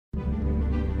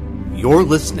You're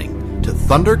listening to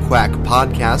Thunderquack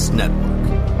Podcast Network.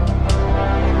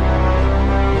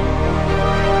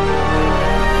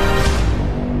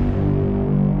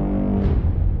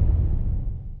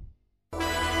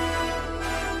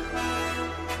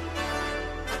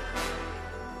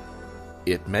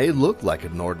 It may look like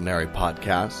an ordinary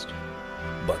podcast,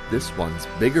 but this one's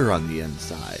bigger on the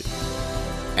inside,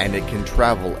 and it can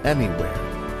travel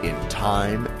anywhere in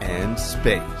time and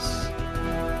space.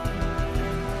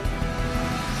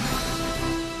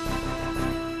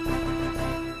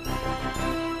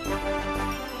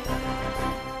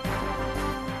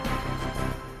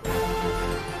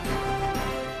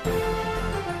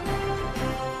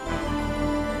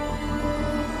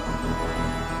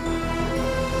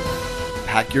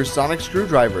 Pack your sonic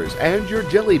screwdrivers and your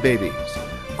jelly babies.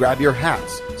 Grab your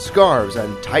hats, scarves,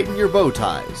 and tighten your bow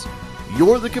ties.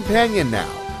 You're the companion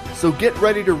now, so get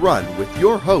ready to run with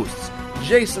your hosts,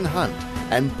 Jason Hunt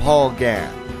and Paul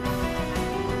Gann.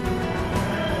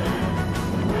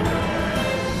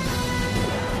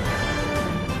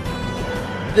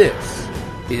 This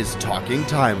is Talking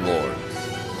Timelords.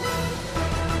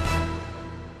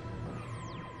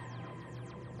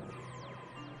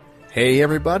 Hey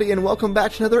everybody, and welcome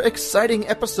back to another exciting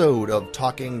episode of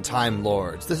Talking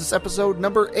Timelords. This is episode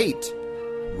number 8,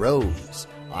 Rose.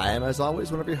 I am, as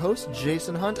always, one of your hosts,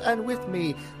 Jason Hunt, and with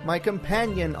me, my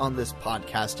companion on this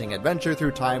podcasting adventure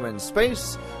through time and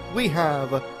space, we have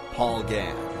Paul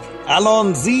Gann.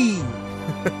 Allons-y!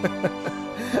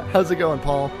 How's it going,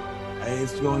 Paul? Hey,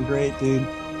 it's going great, dude.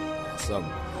 Awesome.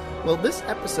 Well, this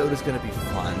episode is going to be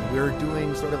fun. We're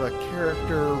doing sort of a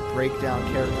character breakdown,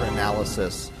 character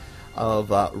analysis of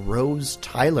Rose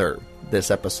Tyler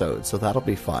this episode, so that'll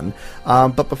be fun.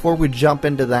 But before we jump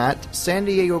into that, San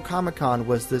Diego Comic-Con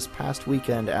was this past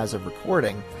weekend as of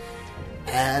recording,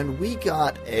 and we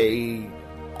got a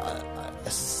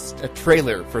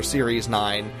trailer for Series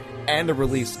 9 and a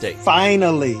release date.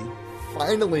 Finally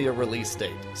a release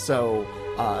date. So,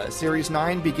 Series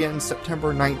 9 begins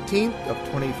September 19th of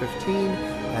 2015.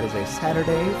 That is a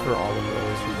Saturday for all of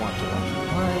those who want to watch it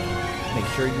live. Make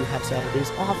sure you have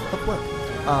Saturdays off of work.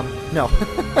 No.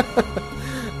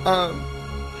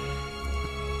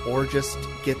 Or just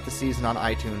get the season on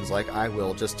iTunes like I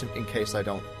will, just in case I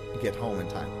don't get home in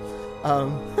time.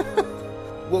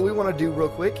 What we want to do real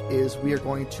quick is we are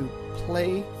going to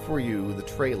play for you the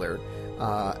trailer,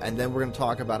 and then we're going to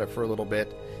talk about it for a little bit,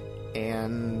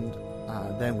 and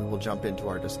then we will jump into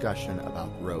our discussion about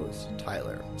Rose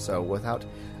Tyler. So without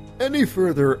any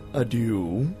further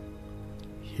ado,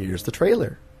 here's the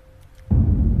trailer.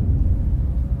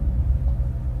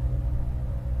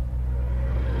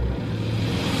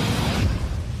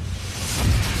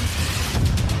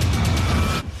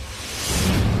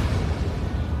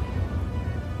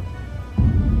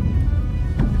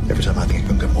 Every time I think it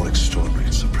can get more extraordinary,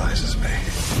 it surprises me.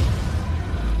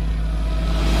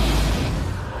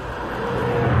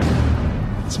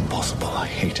 It's impossible. I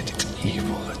hate it. It's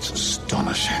evil. It's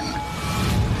astonishing.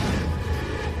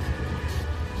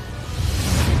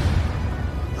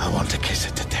 I want to kiss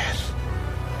it to death.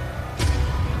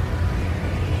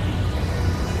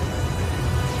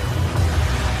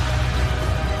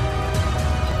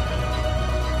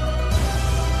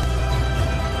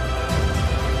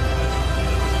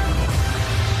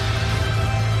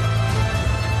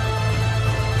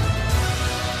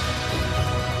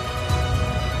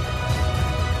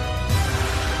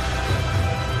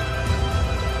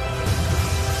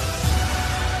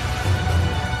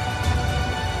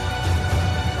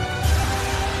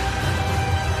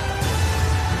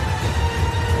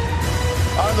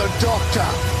 I'm the doctor,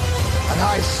 and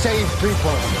I save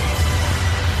people.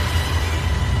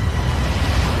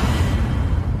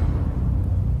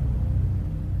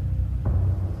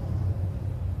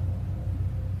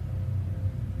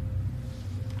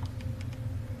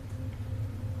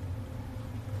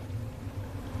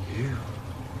 You?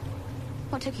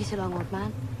 What took you so long, old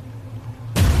man?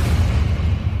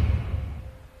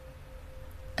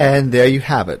 And there you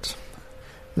have it.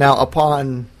 Now,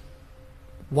 upon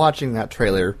watching that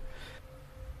trailer,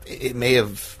 it may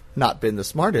have not been the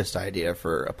smartest idea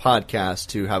for a podcast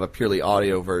to have a purely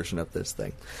audio version of this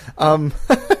thing.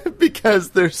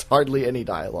 Because there's hardly any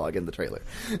dialogue in the trailer.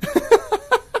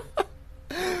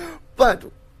 But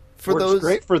for Works those...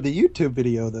 great for the YouTube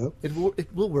video, though. It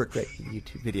will work great for the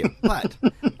YouTube video. But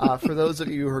for those of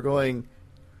you who are going,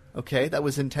 okay, that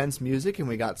was intense music, and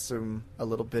we got a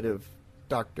little bit of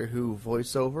Doctor Who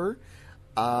voiceover.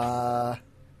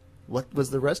 What was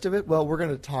the rest of it? Well, we're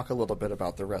going to talk a little bit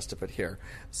about the rest of it here.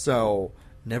 So,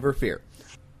 never fear.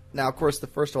 Now, of course,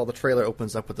 first of all, the trailer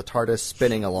opens up with the TARDIS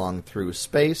spinning along through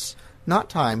space. Not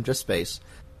time, just space.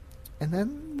 And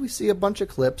then we see a bunch of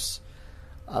clips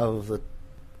of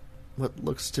what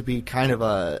looks to be kind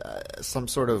of some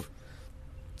sort of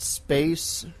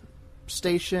space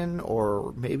station,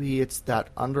 or maybe it's that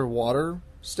underwater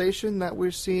station that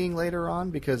we're seeing later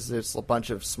on, because there's a bunch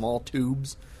of small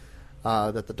tubes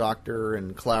that the Doctor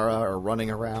and Clara are running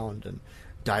around and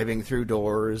diving through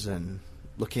doors and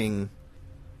looking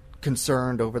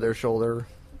concerned over their shoulder.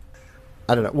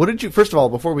 I don't know. What did you, first of all,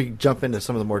 before we jump into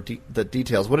some of the more the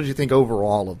details, what did you think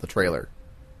overall of the trailer?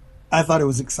 I thought it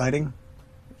was exciting.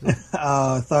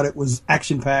 I thought it was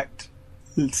action-packed.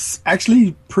 It's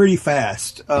actually pretty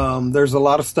fast. There's a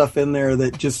lot of stuff in there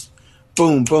that just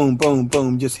boom, boom, boom,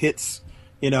 boom, just hits.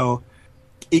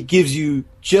 It gives you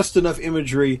just enough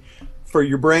imagery for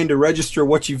your brain to register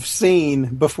what you've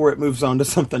seen before it moves on to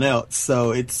something else.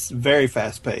 So it's very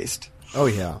fast-paced. Oh,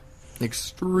 yeah.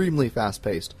 Extremely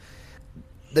fast-paced.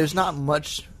 There's not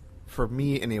much, for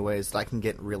me anyways, that I can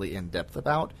get really in-depth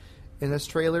about in this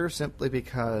trailer, simply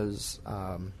because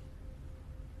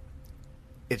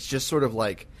it's just sort of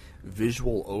like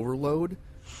visual overload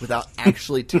without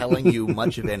actually telling you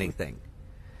much of anything.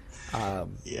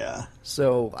 Yeah.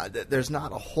 So there's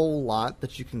not a whole lot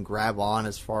that you can grab on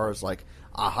as far as like,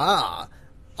 aha,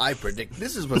 I predict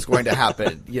this is what's going to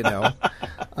happen,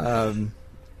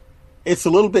 It's a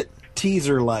little bit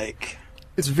teaser-like.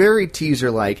 It's very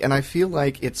teaser-like, and I feel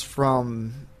like it's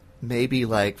from maybe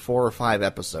like 4 or 5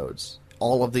 episodes.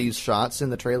 All of these shots in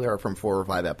the trailer are from 4 or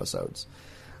 5 episodes.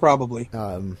 Probably.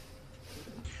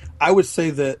 I would say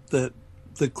that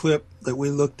the clip that we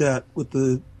looked at with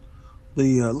the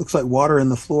looks like water in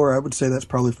the floor, I would say that's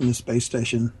probably from the space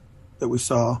station that we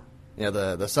saw. Yeah,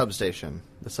 the substation,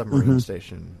 the submarine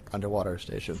station, underwater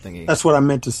station thingy. That's what I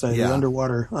meant to say, yeah. The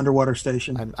underwater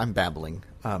station. I'm babbling,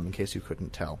 in case you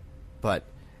couldn't tell. But,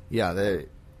 yeah,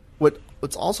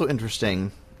 what's also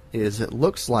interesting is it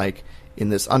looks like in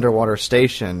this underwater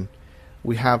station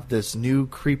we have this new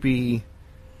creepy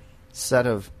set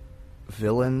of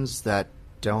villains that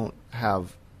don't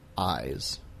have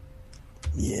eyes.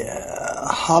 Yeah,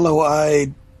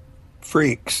 hollow-eyed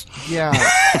freaks. Yeah,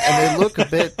 and they look a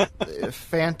bit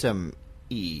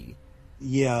Phantom-y.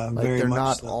 Yeah, like very they're much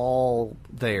not so. all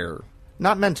there.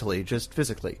 Not mentally, just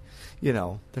physically.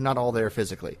 They're not all there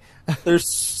physically.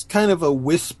 There's kind of a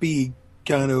wispy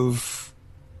kind of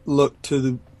look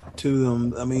to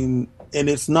them. I mean, and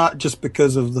it's not just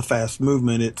because of the fast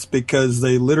movement. It's because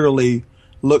they literally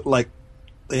look like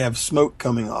they have smoke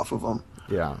coming off of them.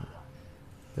 Yeah.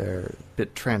 They're a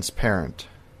bit transparent.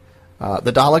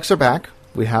 The Daleks are back.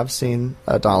 We have seen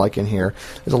a Dalek in here.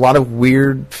 There's a lot of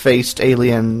weird-faced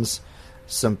aliens,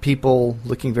 some people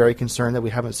looking very concerned that we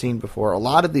haven't seen before. A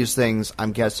lot of these things,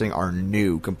 I'm guessing, are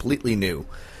new, completely new.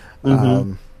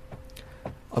 Of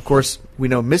course, we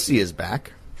know Missy is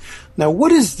back. Now,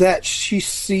 what is that she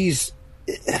sees?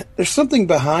 There's something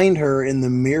behind her in the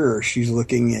mirror she's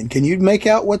looking in. Can you make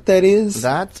out what that is?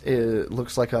 That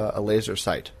looks like a laser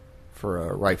sight for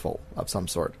a rifle of some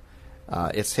sort.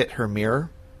 It's hit her mirror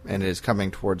and is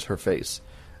coming towards her face.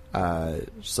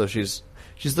 So she's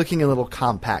looking at a little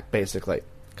compact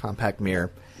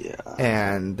mirror. Yeah.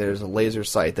 And there's a laser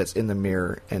sight that's in the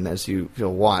mirror, and as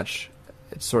you'll watch,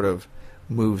 it sort of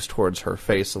moves towards her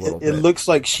face a little bit. It looks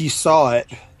like she saw it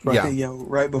right, Yeah.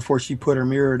 Right before she put her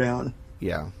mirror down.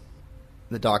 Yeah.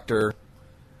 The Doctor,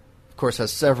 of course,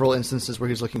 has several instances where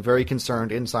he's looking very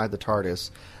concerned inside the TARDIS.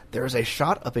 There is a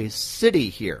shot of a city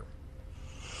here,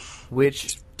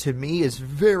 which to me is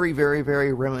very, very,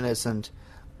 very reminiscent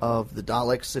of the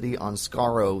Dalek city on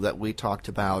Skaro that we talked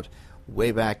about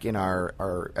way back in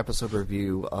our episode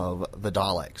review of the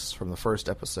Daleks, from the first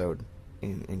episode,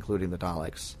 including the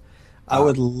Daleks. I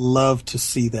would love to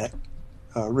see that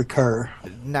recur.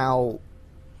 Now,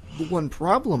 the one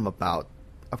problem about,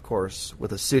 of course,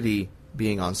 with a city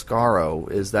being on Skaro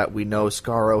is that we know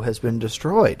Skaro has been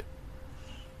destroyed.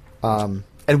 And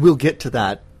we'll get to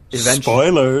that eventually.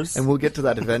 Spoilers. And we'll get to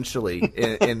that eventually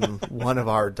in one of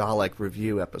our Dalek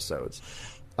review episodes.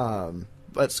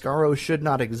 But Skaro should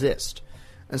not exist.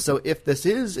 And so if this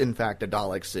is, in fact, a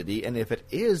Dalek city, and if it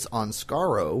is on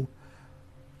Skaro,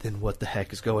 then what the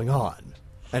heck is going on?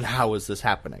 And how is this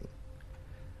happening?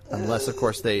 Unless, of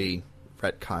course, they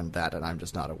retconned that, and I'm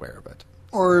just not aware of it.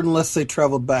 Or unless they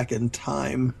traveled back in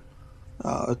time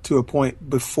to a point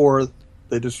before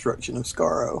the destruction of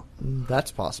Skaro.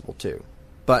 That's possible, too.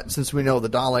 But since we know the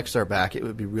Daleks are back, it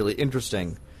would be really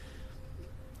interesting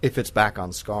if it's back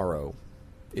on Skaro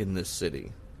in this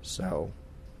city. So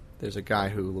there's a guy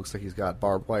who looks like he's got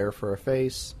barbed wire for a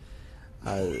face.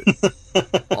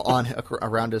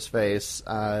 around his face.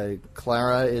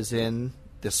 Clara is in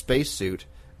the spacesuit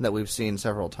that we've seen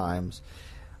several times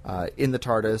in the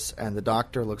TARDIS, and the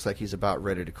Doctor looks like he's about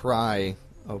ready to cry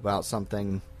about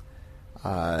something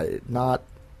not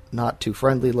too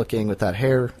friendly looking with that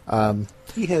hair.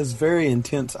 He has very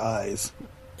intense eyes.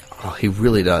 Oh, he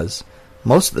really does.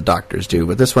 Most of the Doctors do,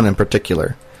 but this one in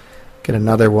particular. Get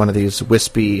another one of these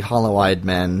wispy, hollow-eyed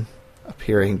men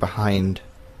appearing behind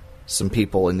some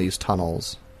people in these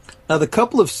tunnels. Now, the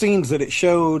couple of scenes that it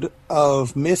showed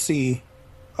of Missy,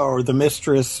 or the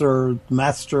mistress, or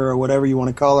master, or whatever you want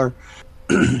to call her,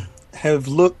 have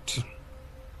looked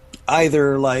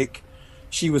either like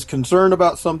she was concerned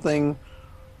about something,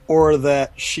 or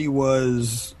that she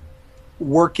was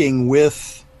working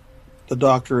with the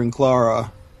Doctor and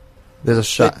Clara. There's a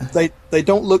shot. They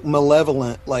don't look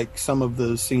malevolent like some of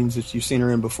the scenes that you've seen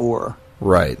her in before.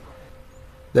 Right.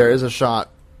 There is a shot,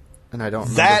 and I don't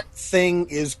remember. That thing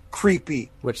is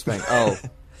creepy. Which thing? Oh.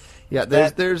 Yeah,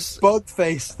 there's bug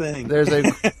face thing. There's a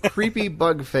creepy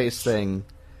bug face thing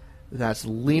that's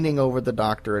leaning over the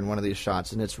Doctor in one of these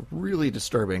shots, and it's really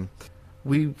disturbing.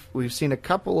 We've seen a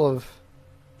couple of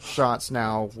shots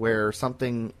now where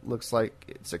something looks like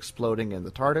it's exploding in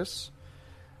the TARDIS.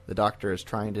 The Doctor is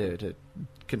trying to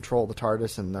control the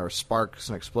TARDIS, and there are sparks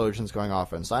and explosions going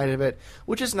off inside of it,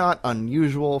 which is not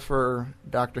unusual for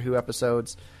Doctor Who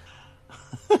episodes.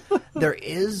 There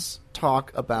is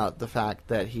talk about the fact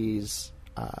that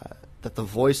that the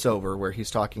voiceover where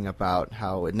he's talking about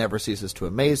how it never ceases to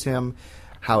amaze him,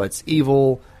 how it's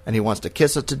evil, and he wants to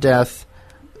kiss it to death,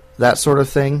 that sort of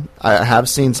thing. I have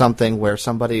seen something where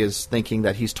somebody is thinking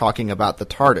that he's talking about the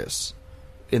TARDIS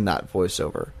in that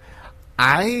voiceover.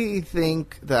 I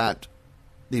think that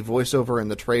the voiceover in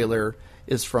the trailer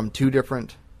is from two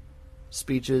different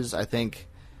speeches. I think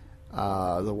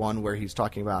the one where he's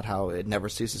talking about how it never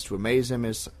ceases to amaze him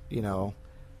is,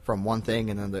 from one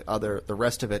thing, and then the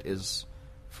rest of it is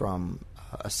from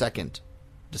a second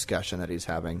discussion that he's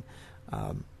having.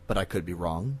 But I could be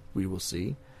wrong. We will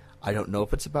see. I don't know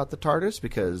if it's about the TARDIS,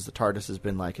 because the TARDIS has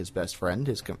been like his best friend,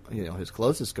 his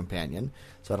closest companion.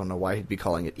 So I don't know why he'd be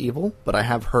calling it evil. But I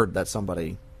have heard that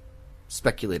somebody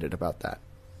speculated about that.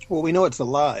 Well, we know it's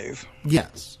alive.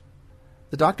 Yes.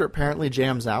 The Doctor apparently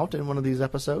jams out in one of these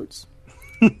episodes.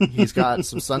 He's got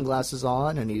some sunglasses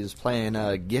on, and he's playing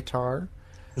a guitar.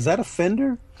 Is that a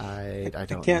Fender? I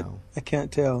don't know. I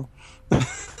can't tell.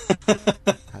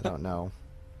 I don't know.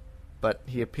 But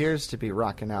he appears to be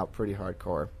rocking out pretty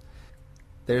hardcore.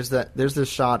 There's this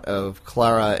shot of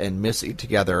Clara and Missy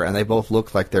together, and they both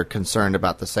look like they're concerned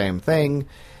about the same thing.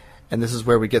 And this is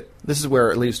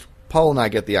where at least Paul and I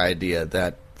get the idea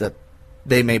that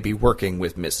they may be working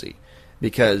with Missy,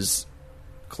 because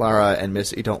Clara and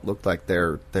Missy don't look like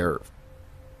they're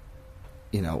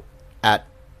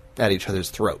at each other's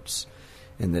throats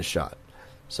in this shot.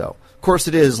 So, of course,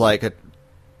 it is like a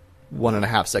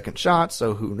 1.5 second shot,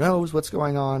 so who knows what's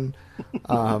going on.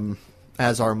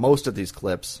 As are most of these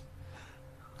clips.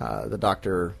 The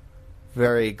Doctor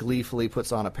very gleefully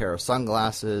puts on a pair of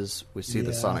sunglasses. We see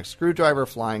the sonic screwdriver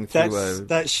flying through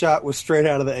That shot was straight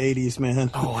out of the 80s,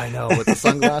 man. Oh, I know, with the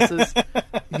sunglasses.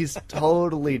 He's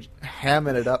totally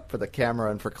hamming it up for the camera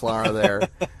and for Clara there.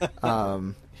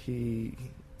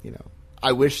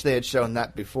 I wish they had shown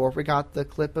that before we got the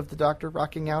clip of the Doctor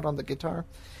rocking out on the guitar,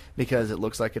 because it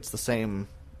looks like it's the same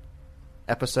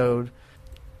episode.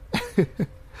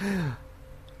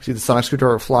 See the sonic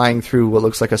screwdriver flying through what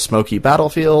looks like a smoky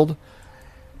battlefield,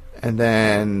 and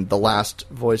then the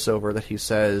last voiceover that he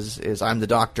says is, "I'm the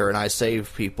Doctor and I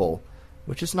save people,"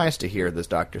 which is nice to hear this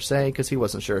Doctor say, because he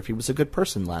wasn't sure if he was a good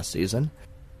person last season.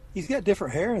 He's got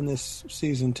different hair in this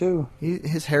season, too.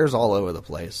 His hair's all over the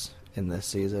place in this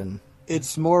season.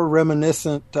 It's more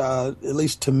reminiscent, at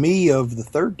least to me, of the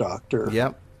third Doctor.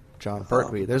 Yep, John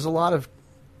Pertwee. There's a lot of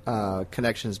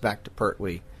connections back to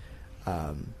Pertwee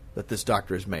that this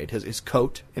Doctor has made. His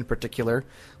coat, in particular,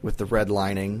 with the red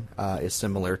lining, is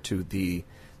similar to the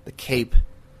cape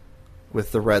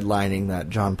with the red lining that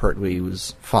John Pertwee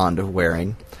was fond of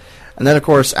wearing. And then, of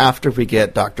course, after we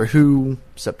get Doctor Who,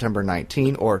 September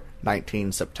 19, or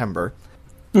 19 September,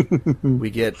 we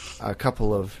get a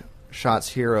couple of shots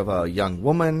here of a young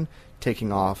woman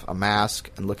taking off a mask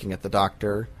and looking at the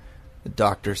Doctor. The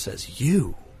Doctor says,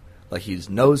 "You." Like he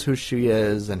knows who she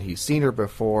is, and he's seen her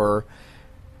before.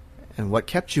 "And what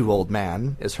kept you, old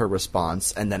man?" is her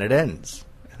response, and then it ends.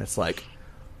 And it's like,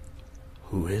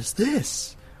 who is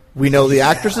this? We know the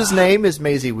actress's name is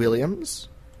Maisie Williams,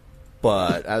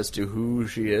 but as to who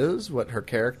she is, what her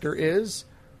character is,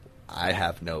 I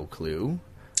have no clue.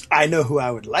 I know who I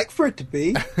would like for it to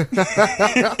be.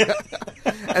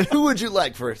 And who would you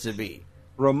like for it to be?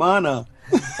 Romana.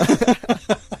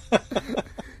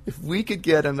 If we could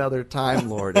get another Time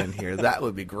Lord in here, that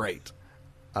would be great.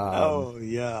 Oh,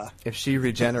 yeah. If she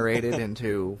regenerated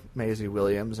into Maisie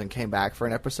Williams and came back for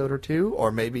an episode or two,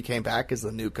 or maybe came back as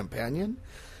the new companion,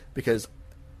 because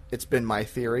it's been my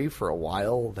theory for a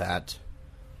while that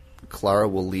Clara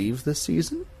will leave this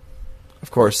season.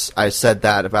 Of course, I said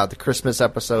that about the Christmas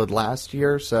episode last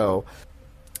year, so...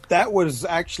 That was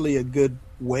actually a good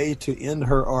way to end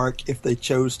her arc if they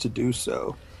chose to do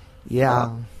so.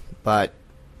 Yeah, but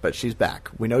she's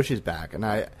back. We know she's back, and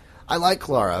I like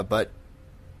Clara, but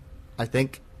I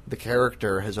think the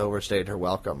character has overstayed her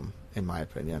welcome, in my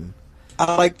opinion.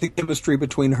 I like the chemistry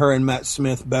between her and Matt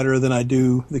Smith better than I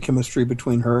do the chemistry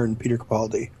between her and Peter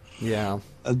Capaldi. Yeah.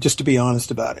 Just to be honest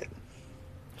about it.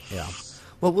 Yeah.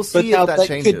 Well, we'll see if that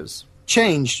changes. Could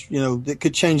change, it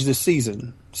could change this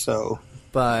season, so...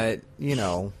 But,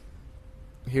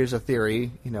 here's a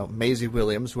theory. Maisie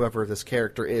Williams, whoever this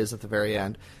character is at the very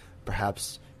end,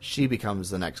 perhaps she becomes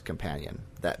the next companion.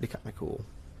 That'd be kind of cool.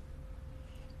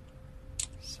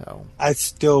 So I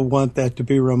still want that to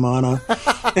be Romana.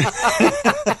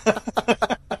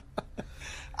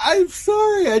 I'm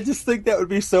sorry. I just think that would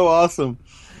be so awesome.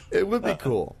 It would be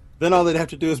cool. Then all they'd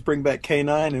have to do is bring back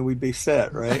K9 and we'd be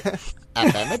set, right?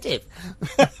 Affirmative.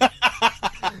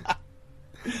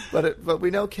 But we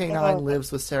know K9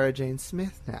 lives with Sarah Jane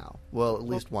Smith now. Well, at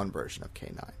least one version of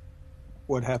K9.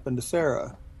 What happened to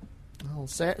Sarah? Well,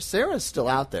 Sarah's still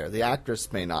out there. The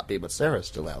actress may not be, but Sarah's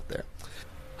still out there.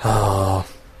 Oh,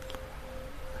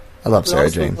 I love Sarah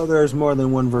Jane. There's more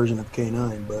than one version of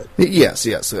K9, but... Yes.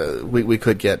 We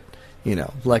could get,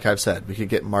 like I've said, we could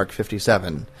get Mark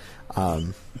 57,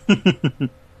 K9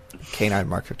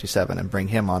 Mark 57, and bring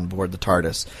him on board the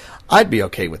TARDIS. I'd be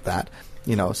okay with that.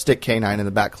 Stick K9 in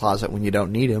the back closet when you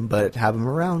don't need him, but have him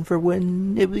around for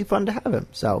when it would be fun to have him.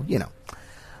 So,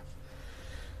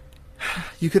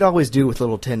 you could always do with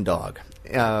little Tin Dog.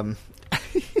 Well,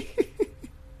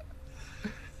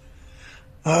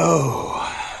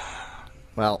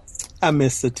 I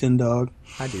miss the Tin Dog.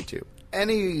 I do too.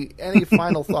 Any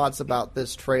final thoughts about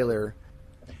this trailer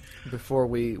before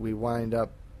we wind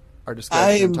up our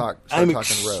discussion and start talking Rose?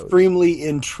 I'm extremely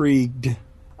intrigued.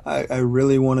 I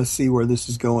really want to see where this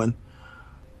is going.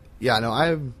 Yeah, no,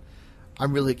 I'm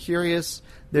really curious.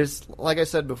 There's, like I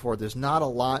said before, there's not a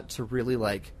lot to really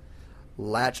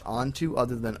latch onto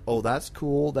other than, oh, that's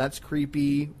cool, that's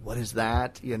creepy, what is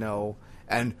that,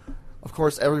 and of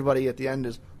course everybody at the end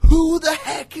is, who the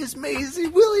heck is Maisie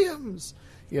Williams?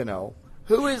 Who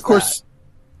is that? Of course,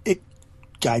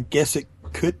 I guess it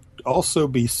could also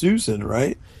be Susan,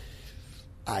 right?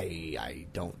 I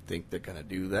don't think they're going to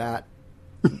do that.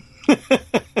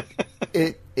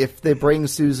 If they bring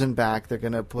Susan back, they're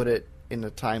going to put it in a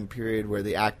time period where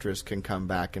the actress can come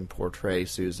back and portray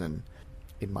Susan,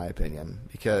 in my opinion.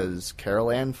 Because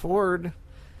Carol Ann Ford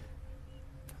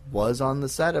was on the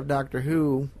set of Doctor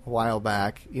Who a while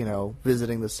back,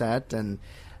 visiting the set, and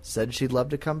said she'd love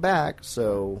to come back,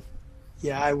 so...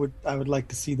 Yeah, I would like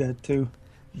to see that, too.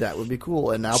 That would be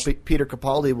cool. And now Peter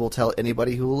Capaldi will tell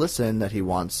anybody who will listen that he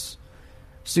wants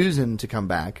Susan to come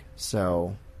back,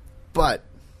 so... But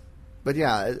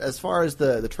yeah, as far as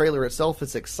the trailer itself,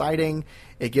 it's exciting.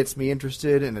 It gets me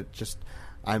interested, and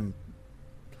I'm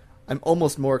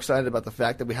almost more excited about the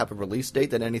fact that we have a release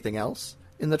date than anything else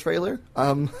in the trailer.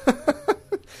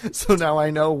 So now I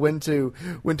know when to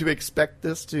expect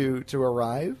this to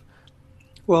arrive.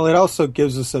 Well, it also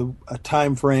gives us a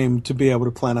time frame to be able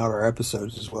to plan out our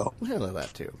episodes as well. Well,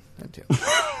 that too.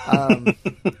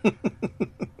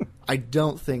 I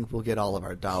don't think we'll get all of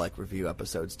our Dalek review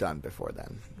episodes done before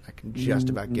then. I can just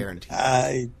about guarantee that.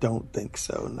 I don't think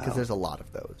so, no. Because there's a lot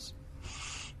of those.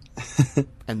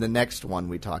 And the next one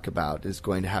we talk about is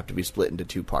going to have to be split into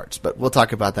 2 parts. But we'll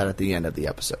talk about that at the end of the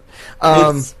episode.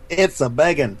 It's a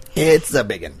biggin'. It's a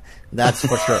biggin'. That's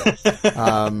for sure.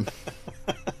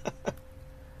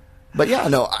 But yeah,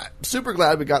 no, I'm super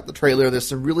glad we got the trailer. There's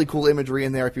some really cool imagery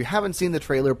in there. If you haven't seen the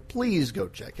trailer, please go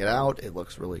check it out. It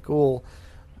looks really cool.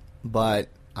 But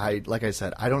like I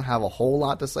said, I don't have a whole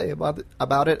lot to say about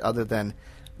it other than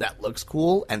that looks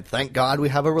cool, and thank God we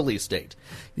have a release date.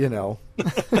 Well,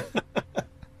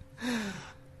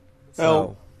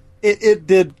 it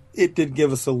did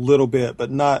give us a little bit, but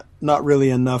not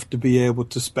really enough to be able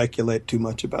to speculate too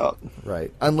much about.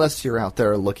 Right. Unless you're out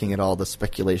there looking at all the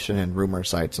speculation and rumor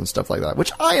sites and stuff like that,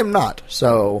 which I am not.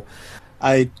 So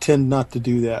I tend not to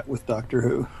do that with Doctor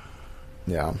Who.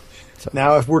 Yeah.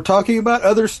 Now, if we're talking about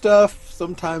other stuff,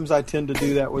 sometimes I tend to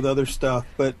do that with other stuff.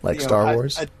 But like Star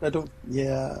Wars? I don't,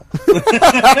 yeah.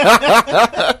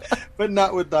 But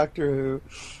not with Doctor Who.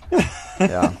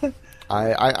 Yeah.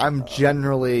 I'm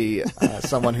generally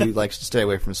someone who likes to stay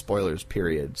away from spoilers,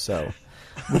 period. So,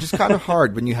 which is kind of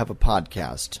hard when you have a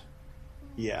podcast.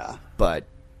 Yeah. But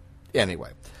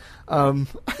anyway.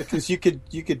 Because you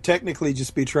could technically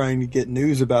just be trying to get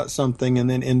news about something and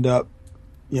then end up,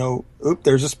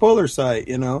 there's a spoiler site,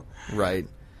 Right.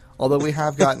 Although we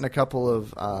have gotten a couple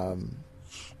of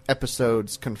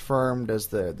episodes confirmed as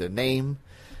the name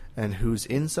and who's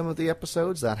in some of the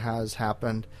episodes. That has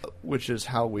happened, which is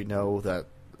how we know that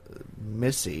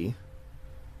Missy,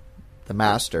 the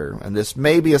Master, and this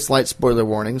may be a slight spoiler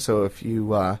warning, so if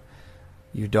you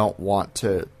don't want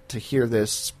to hear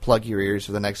this, plug your ears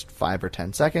for the next 5 or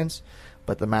 10 seconds.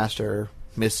 But the Master,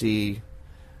 Missy,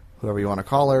 whoever you want to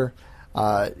call her,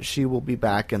 she will be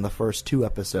back in the first 2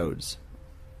 episodes.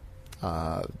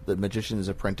 The Magician's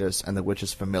Apprentice and The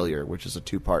Witch's Familiar, which is a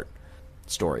 2-part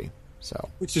story.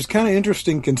 So, which is kind of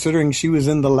interesting considering she was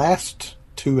in the last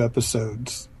 2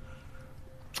 episodes.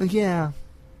 Yeah.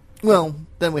 Well,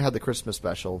 then we had the Christmas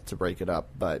special to break it up,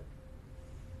 but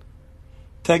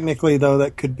technically, though,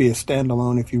 that could be a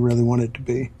standalone if you really want it to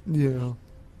be. Yeah.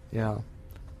 Yeah.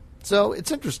 So,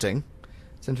 it's interesting.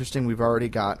 It's interesting we've already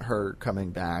got her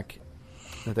coming back.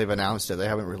 That they've announced it. They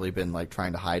haven't really been,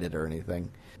 trying to hide it or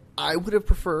anything. I would have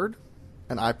preferred,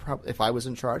 and if I was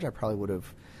in charge, I probably would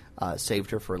have saved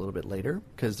her for a little bit later,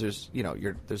 because there's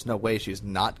no way she's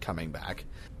not coming back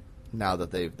now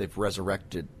that they've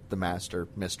resurrected the Master,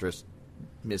 Mistress,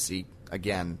 Missy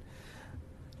again.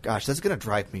 Gosh, that's going to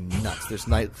drive me nuts. There's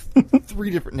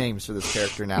 3 different names for this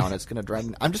character now, and it's going to drive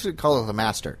me... I'm just going to call her the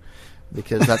Master,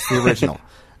 because that's the original.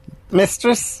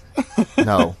 Mistress?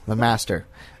 No, the Master.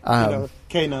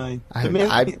 K9.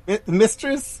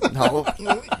 Mistress? No.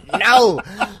 No!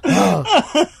 Oh.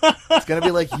 It's going to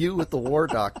be like you with the War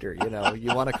Doctor, You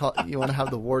want to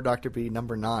have the War Doctor be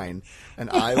number 9, and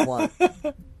I want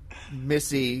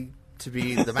Missy to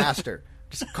be the Master.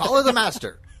 Just call her the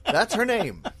Master. That's her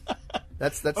name.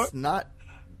 That's not...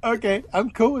 Okay,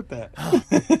 I'm cool with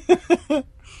that.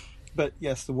 But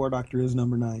yes, the War Doctor is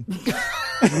number 9.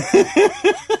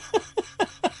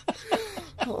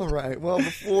 All right. Well,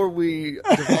 before we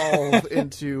devolve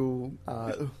into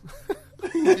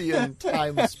Indian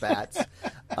time spats,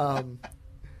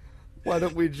 why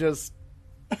don't we just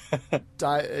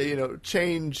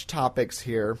change topics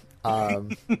here?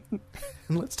 And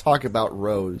let's talk about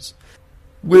Rose.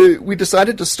 We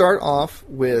decided to start off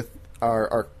with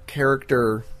our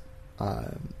character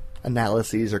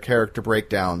analyses or character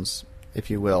breakdowns, if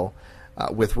you will,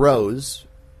 with Rose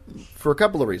for a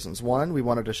couple of reasons. One, we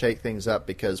wanted to shake things up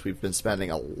because we've been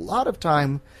spending a lot of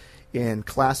time in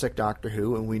classic Doctor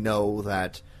Who, and we know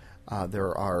that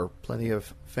there are plenty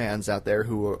of fans out there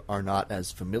who are not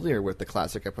as familiar with the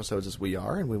classic episodes as we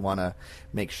are, and we want to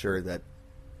make sure that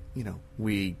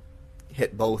we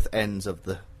hit both ends of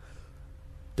the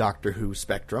Doctor Who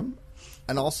spectrum.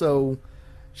 And also,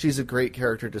 she's a great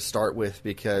character to start with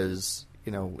because,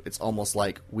 it's almost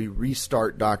like we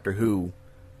restart Doctor Who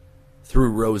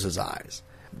through Rose's eyes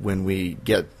when we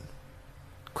get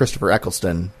Christopher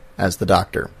Eccleston as the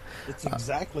Doctor. It's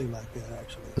exactly like that,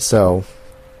 actually. So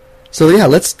yeah,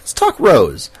 let's talk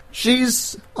Rose.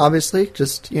 She's obviously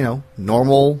just,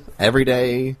 normal,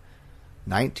 everyday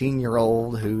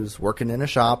 19-year-old who's working in a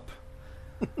shop.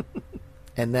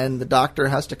 And then the Doctor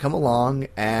has to come along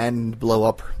and blow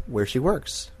up where she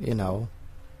works.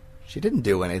 She didn't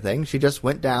do anything. She just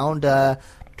went down to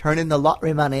turn in the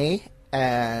lottery money,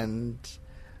 and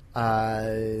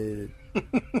the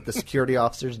security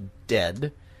officer's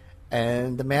dead,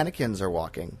 and the mannequins are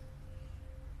walking.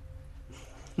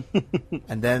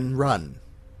 And then run.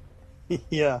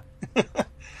 Yeah.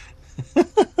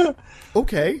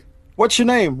 Okay. What's your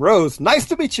name? Rose. Nice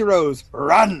to meet you, Rose.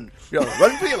 Run. Yo,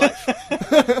 run for your life.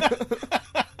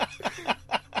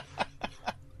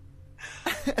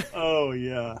 Oh,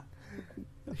 yeah.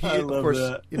 He, I of love course,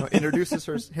 that.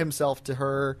 introduces himself to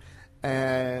her,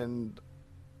 and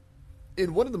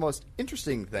in one of the most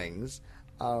interesting things,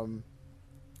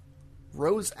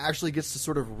 Rose actually gets to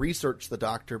sort of research the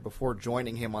Doctor before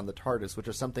joining him on the TARDIS, which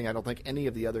is something I don't think any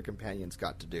of the other companions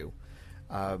got to do.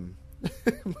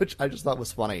 Which I just thought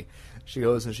was funny. She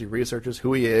goes and she researches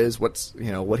who he is,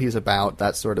 what he's about,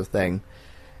 that sort of thing,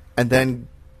 and then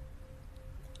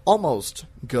almost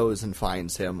goes and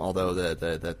finds him. Although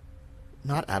the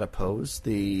not adipose,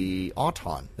 the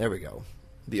Auton. There we go.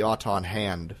 The Auton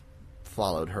hand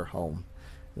followed her home,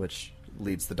 which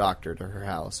leads the Doctor to her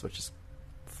house, which is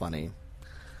funny.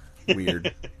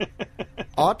 Weird.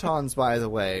 Autons, by the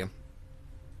way,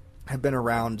 have been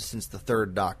around since the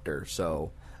Third Doctor,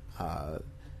 so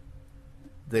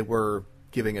they were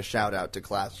giving a shout-out to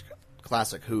classic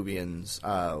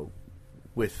Whovians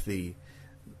with the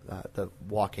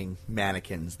walking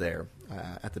mannequins there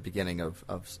at the beginning of...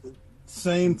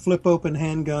 Same flip-open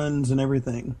handguns and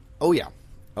everything. Oh, yeah.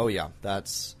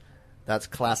 That's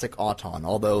classic Auton,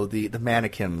 although the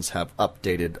mannequins have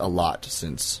updated a lot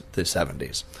since the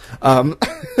 70s.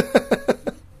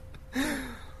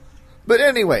 But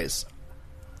anyways,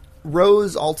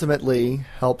 Rose ultimately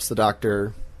helps the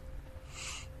Doctor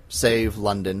save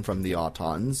London from the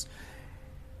Autons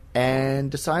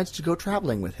and decides to go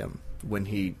traveling with him when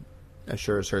he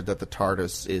assures her that the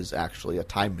TARDIS is actually a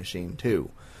time machine, too.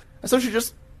 And so she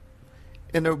just,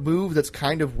 in a move that's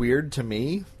kind of weird to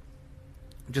me,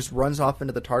 just runs off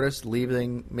into the TARDIS,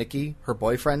 leaving Mickey, her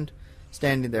boyfriend,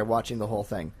 standing there watching the whole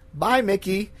thing. Bye,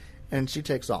 Mickey! And she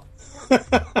takes off.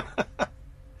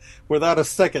 Without a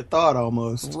second thought,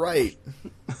 almost. Right.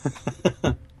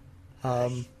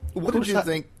 What did you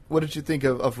think? What did you think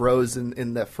of Rose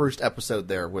in that first episode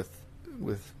there with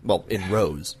in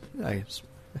Rose?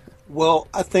 Well,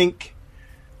 I think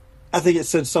it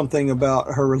said something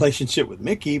about her relationship with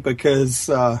Mickey because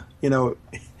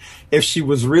if she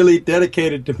was really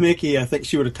dedicated to Mickey, I think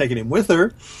she would have taken him with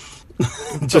her.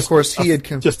 Of course, he had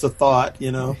just a thought, He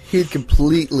had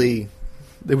completely.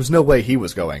 There was no way he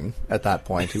was going at that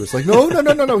point. He was like, no,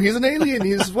 he's an alien.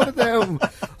 He's one of them.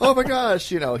 Oh my gosh,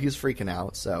 he's freaking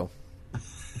out. So,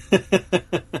 of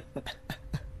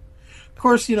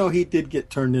course, he did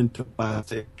get turned into a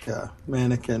plastic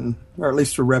mannequin, or at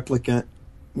least a replicant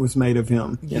was made of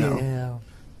him. Yeah.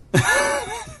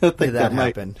 I think that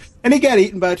happened. And he got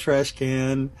eaten by a trash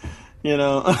can,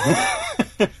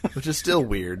 which is still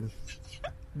weird.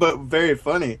 But very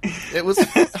funny. It was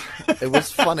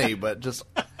funny, but just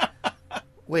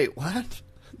wait, what?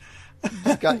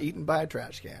 Just got eaten by a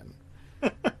trash can.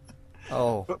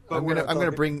 Oh, but I'm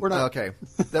gonna bring. Okay,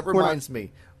 that reminds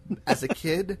me. As a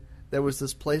kid, there was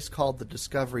this place called the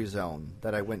Discovery Zone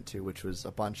that I went to, which was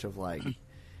a bunch of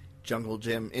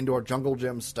indoor jungle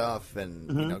gym stuff,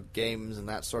 and games and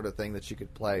that sort of thing that you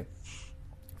could play.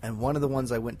 And one of the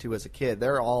ones I went to as a kid,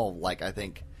 they're all I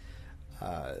think.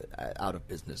 Out of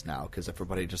business now because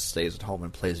everybody just stays at home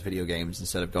and plays video games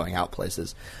instead of going out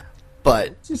places.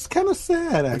 But it's kind of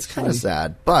sad, actually. It's kind of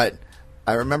sad. But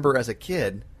I remember as a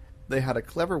kid, they had a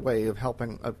clever way of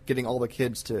getting all the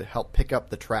kids to help pick up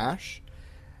the trash,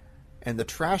 and the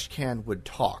trash can would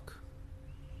talk.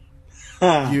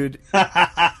 You'd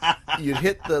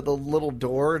hit the little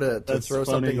door to throw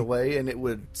something away, and it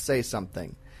would say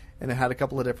something. And it had a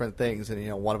couple of different things,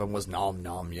 and one of them was nom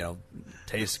nom,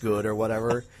 tastes good or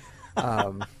whatever.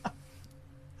 And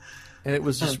it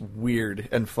was just weird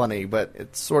and funny, but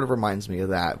it sort of reminds me of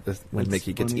that when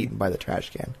Mickey gets eaten by the trash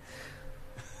can.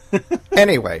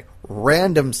 Anyway,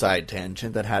 random side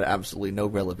tangent that had absolutely no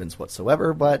relevance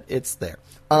whatsoever, but it's there.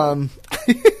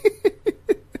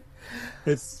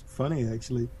 It's funny,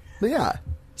 actually. Yeah.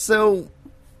 So,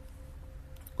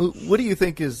 what do you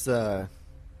think is the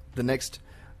next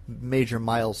major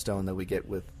milestone that we get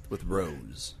with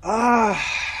Rose?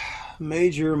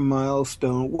 Major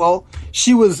milestone. Well,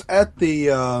 she was at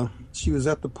the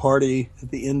party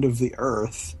at the end of the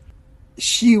Earth.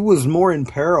 She was more in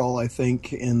peril, I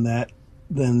think, in that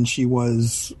than she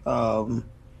was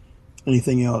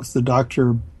anything else. The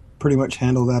Doctor pretty much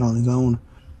handled that on his own.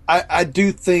 I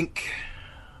do think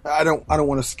I don't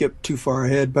want to skip too far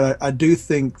ahead, but I do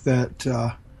think that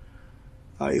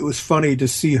it was funny to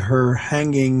see her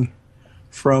hanging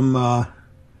from a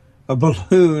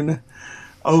balloon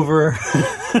over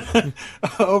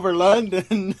over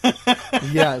London.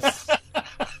 Yes.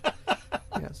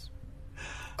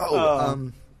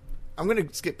 Oh, I'm going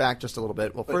to skip back just a little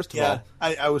bit. Well, first of all,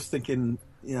 I was thinking,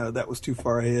 that was too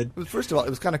far ahead. First of all, it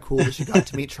was kind of cool that she got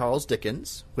to meet Charles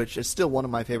Dickens, which is still one of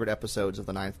my favorite episodes of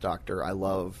the Ninth Doctor. I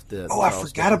love the. I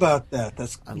forgot about that.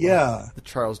 The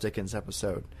Charles Dickens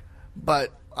episode.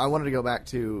 But I wanted to go back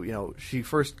to, she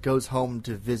first goes home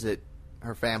to visit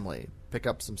her family, pick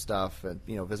up some stuff, and,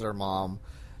 visit her mom,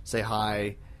 say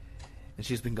hi, and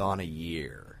she's been gone a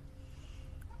year.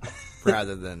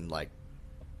 Rather than,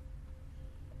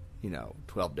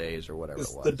 12 days or whatever it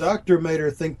was. The Doctor made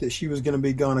her think that she was going to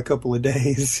be gone a couple of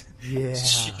days. Yeah.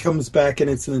 She comes back and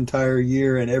it's an entire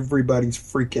year and everybody's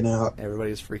freaking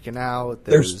out.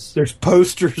 There's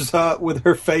posters up with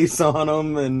her face on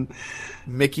them, and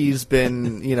Mickey's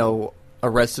been,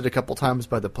 arrested a couple times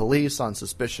by the police on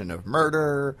suspicion of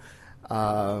murder.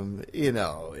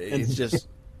 It's just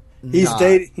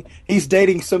he's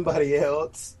dating somebody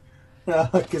else.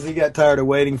 Because he got tired of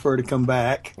waiting for her to come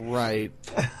back. Right.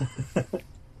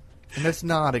 And it's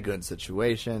not a good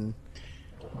situation.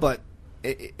 But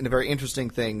in a very interesting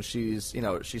thing, she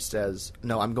says,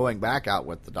 "No, I'm going back out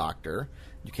with the doctor.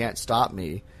 You can't stop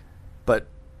me." But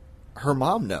her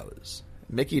mom knows.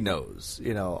 Mickey knows,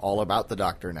 all about the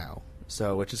doctor now.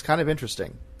 So, which is kind of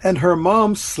interesting. And her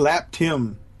mom slapped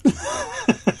him.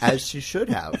 As she should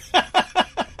have.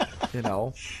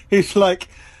 He's like,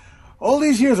 all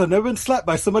these years I've never been slapped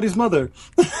by somebody's mother.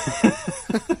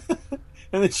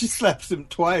 And then she slaps him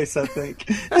twice, I think.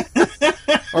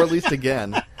 Or at least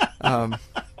again. But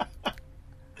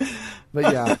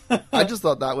yeah, I just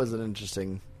thought that was an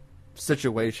interesting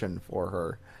situation for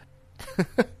her.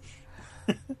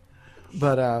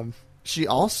 But she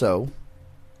also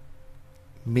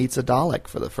meets a Dalek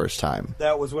for the first time.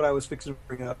 That was what I was fixing to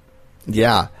bring up.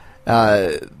 Yeah.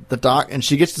 And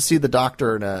she gets to see the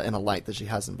doctor in a light that she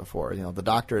hasn't before. The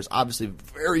doctor is obviously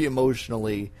very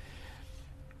emotionally,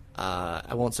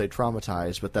 I won't say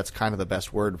traumatized, but that's kind of the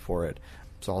best word for it.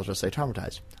 So I'll just say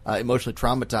traumatized. Emotionally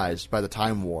traumatized by the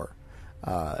Time War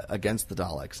against the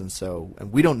Daleks.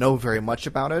 And we don't know very much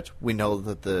about it. We know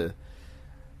that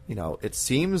it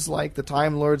seems like the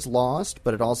Time Lords lost,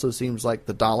 but it also seems like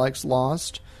the Daleks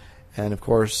lost. And, of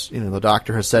course, the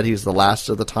Doctor has said he's the last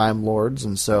of the Time Lords,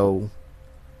 and so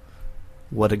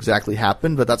what exactly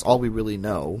happened, but that's all we really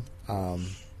know.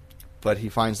 But he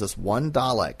finds this one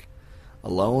Dalek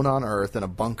alone on Earth in a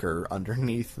bunker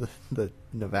underneath the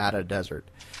Nevada desert,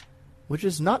 which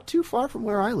is not too far from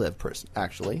where I live,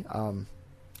 actually.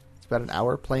 It's about an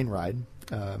hour plane ride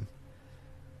to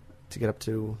get up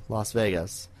to Las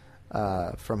Vegas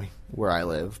from where I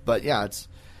live. But, yeah, it's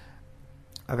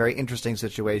a very interesting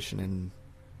situation, and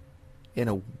in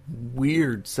a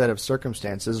weird set of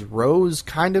circumstances, Rose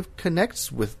kind of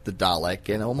connects with the Dalek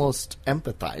and almost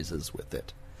empathizes with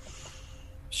it.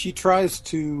 She tries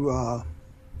to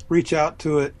reach out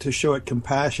to it to show it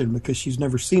compassion because she's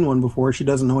never seen one before. She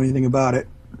doesn't know anything about it.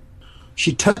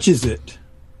 She touches it,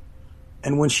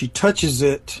 and when she touches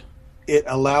it, it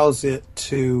allows it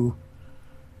to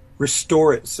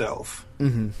restore itself.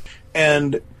 Mm-hmm.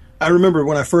 And I remember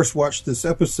when I first watched this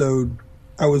episode,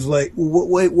 I was like,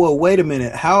 wait a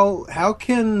minute. How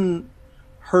can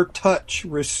her touch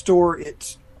restore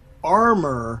its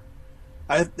armor?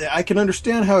 I can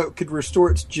understand how it could restore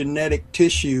its genetic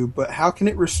tissue, but how can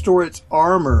it restore its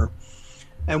armor?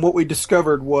 And what we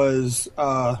discovered was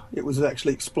it was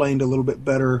actually explained a little bit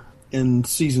better in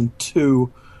season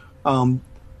 2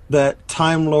 that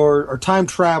Time Lord or time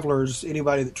travelers,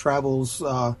 anybody that travels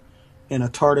in a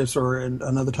TARDIS or in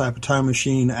another type of time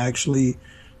machine, actually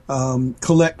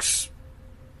collects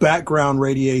background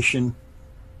radiation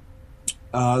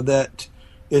that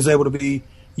is able to be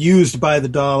used by the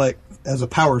Dalek as a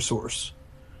power source.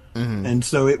 Mm-hmm. And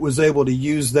so it was able to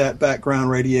use that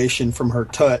background radiation from her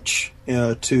touch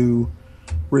to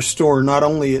restore not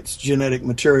only its genetic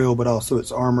material but also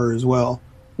its armor as well,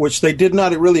 which they did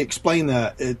not really explain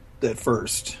that at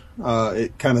first.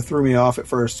 It kind of threw me off at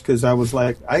first because I was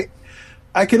like,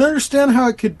 I can understand how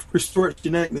it could restore its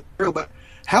genetic material, but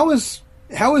how is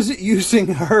it using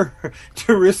her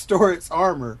to restore its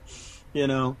armor?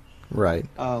 Right.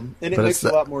 And it makes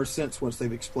a lot more sense once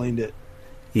they've explained it.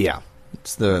 Yeah.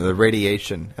 It's the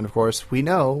radiation. And, of course, we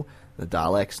know the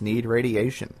Daleks need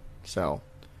radiation. So.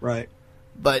 Right.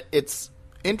 But it's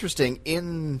interesting,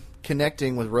 in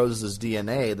connecting with Rose's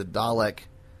DNA, the Dalek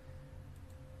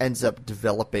ends up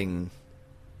developing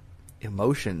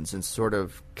emotions and sort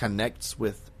of connects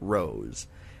with Rose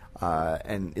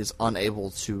and is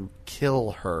unable to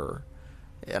kill her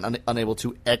and unable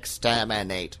to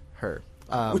exterminate her.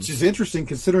 Which is interesting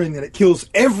considering that it kills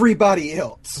everybody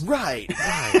else. Right.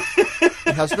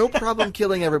 It has no problem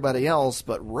killing everybody else,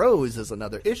 but Rose is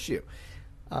another issue.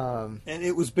 And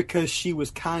it was because she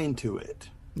was kind to it.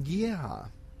 Yeah.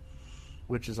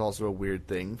 Which is also a weird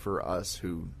thing for us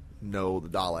who know the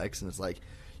Daleks, and it's like,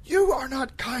 you are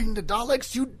not kind to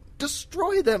Daleks, you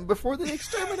destroy them before they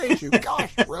exterminate you.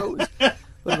 Gosh, Rose. But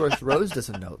of course, Rose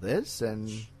doesn't know this,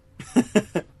 and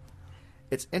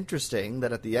it's interesting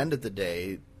that at the end of the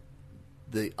day,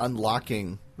 the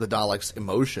unlocking the Dalek's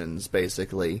emotions,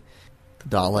 basically, the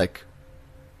Dalek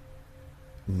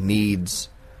needs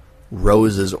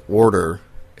Rose's order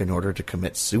in order to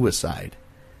commit suicide.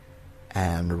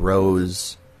 And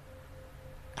Rose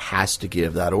has to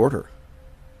give that order,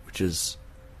 which is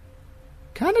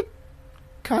kind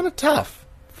of tough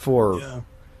for a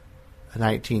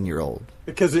 19-year-old.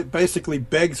 Because it basically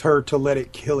begs her to let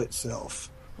it kill itself.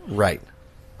 Right.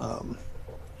 And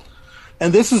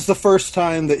this is the first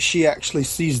time that she actually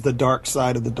sees the dark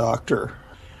side of the Doctor.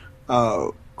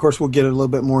 Of course, we'll get a little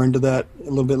bit more into that a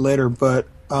little bit later, but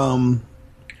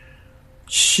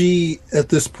she, at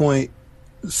this point,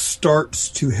 starts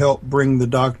to help bring the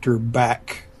Doctor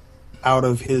back out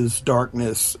of his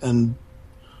darkness and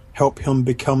help him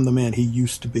become the man he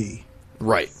used to be.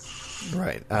 Right.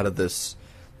 Out of this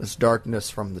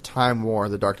darkness from the Time War,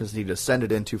 the darkness he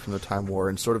descended into from the Time War,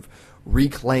 and sort of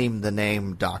reclaim the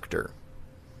name Doctor.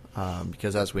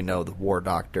 Because as we know, the War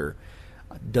Doctor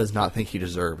does not think he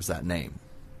deserves that name.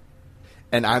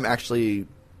 And I'm actually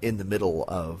in the middle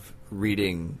of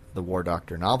reading the War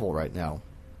Doctor novel right now,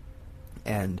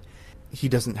 and he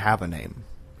doesn't have a name.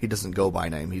 He doesn't go by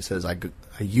name. He says, I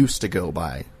used to go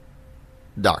by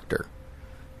Doctor.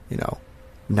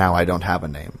 Now I don't have a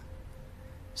name.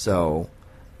 So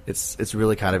it's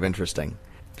really kind of interesting.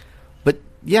 But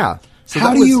yeah. So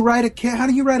how do you write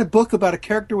a book about a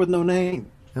character with no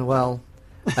name? Well,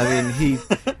 I mean,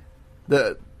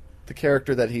 the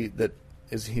character that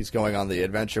he's going on the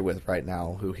adventure with right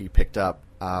now, who he picked up,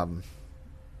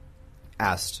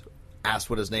 asked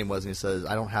what his name was, and he says,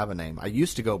 I don't have a name. I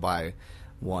used to go by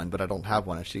one, but I don't have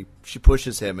one. And she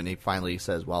pushes him, and he finally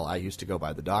says, well, I used to go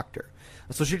by the Doctor.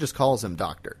 And so she just calls him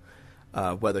Doctor,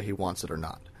 whether he wants it or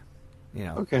not.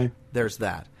 Okay. There's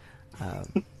that.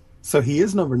 So he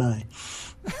is number 9.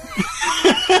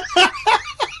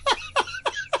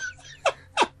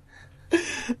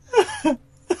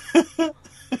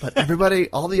 But everybody,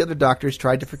 all the other doctors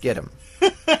tried to forget him.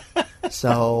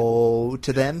 So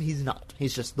to them, he's not.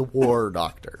 He's just the War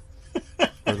Doctor.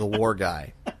 Or the War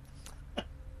Guy.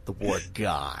 The War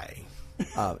Guy.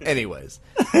 Anyways.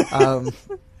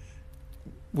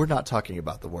 We're not talking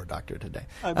about the War Doctor today.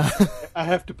 I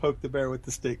have to poke the bear with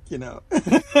the stick,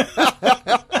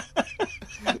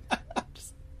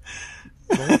 Just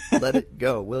don't let it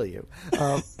go, will you?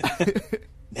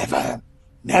 Never.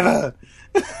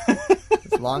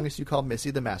 As long as you call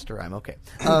Missy the Master, I'm okay.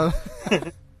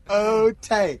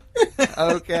 Okay.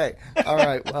 Okay. All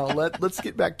right. Well, let's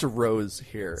get back to Rose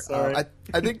here. Sorry.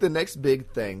 I think the next big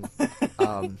thing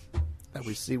that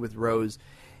we see with Rose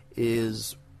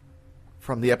is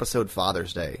from the episode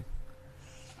Father's Day,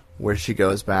 where she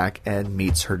goes back and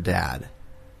meets her dad.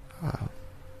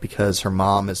 Because her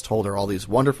mom has told her all these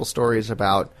wonderful stories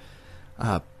about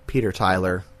Peter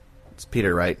Tyler. It's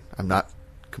Peter, right? I'm not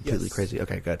completely crazy.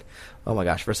 Okay, good. Oh my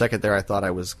gosh, for a second there I thought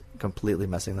I was completely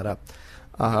messing that up.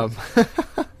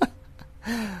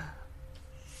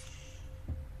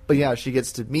 But yeah, she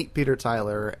gets to meet Peter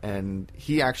Tyler, and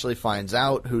he actually finds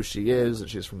out who she is, and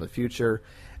she's from the future.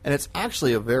 And it's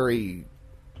actually a very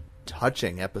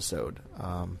touching episode.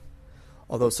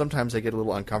 Although sometimes I get a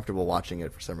little uncomfortable watching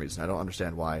it for some reason. I don't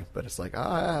understand why, but it's like,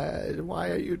 why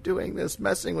are you doing this?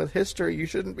 Messing with history. You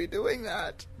shouldn't be doing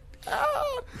that.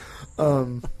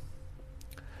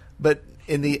 But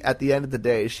at the end of the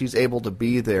day, she's able to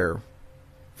be there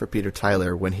for Peter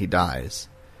Tyler when he dies,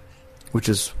 which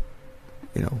is,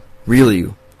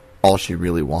 really all she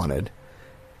really wanted,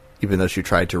 even though she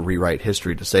tried to rewrite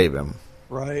history to save him.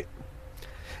 Right.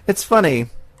 It's funny.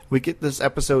 We get this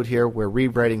episode here where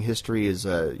rewriting history is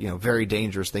a very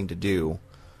dangerous thing to do.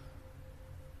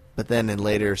 But then in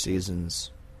later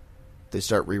seasons, they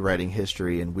start rewriting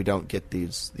history, and we don't get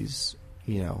these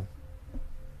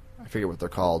I forget what they're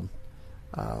called,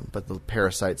 but the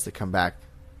parasites that come back.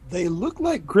 They look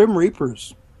like Grim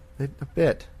Reapers. A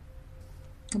bit.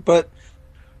 But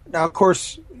now, of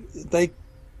course, they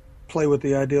play with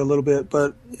the idea a little bit,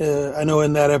 but I know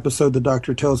in that episode the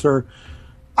Doctor tells her,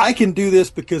 I can do this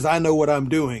because I know what I'm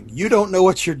doing. You don't know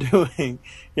what you're doing,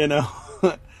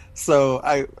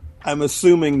 So I'm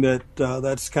assuming that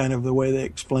that's kind of the way they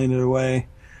explain it away,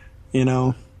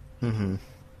 Mm-hmm.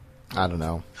 I don't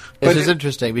know. It's just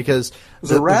interesting because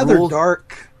it's a rather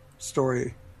dark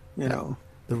story, know.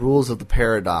 The rules of the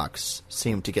paradox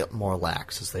seem to get more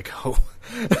lax as they go.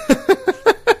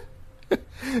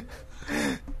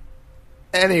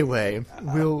 Anyway,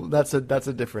 that's a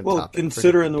different topic. Well,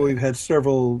 considering that we've had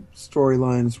several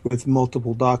storylines with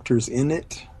multiple doctors in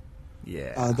it,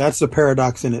 that's a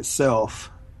paradox in itself.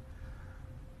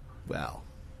 Well,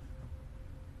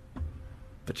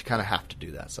 but you kind of have to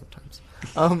do that sometimes.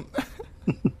 But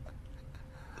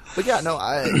yeah, no,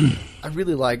 I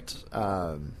really liked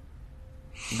the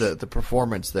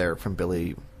performance there from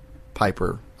Billie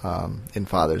Piper in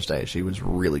Father's Day. She was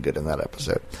really good in that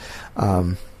episode.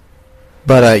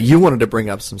 But you wanted to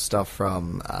bring up some stuff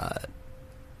from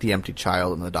The Empty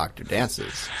Child and the Doctor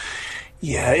Dances.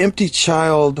 Yeah, Empty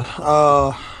Child.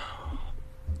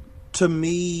 To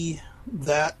me,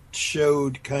 that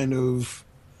showed kind of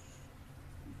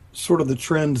sort of the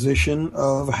transition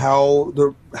of how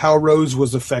Rose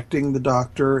was affecting the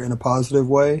Doctor in a positive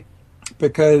way.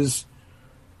 because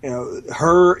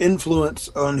her influence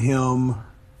on him.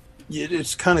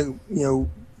 It's kind of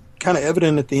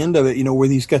evident at the end of it, where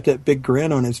he's got that big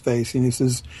grin on his face, and he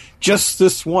says, "Just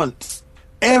this once,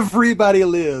 everybody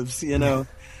lives."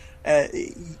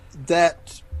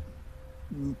 That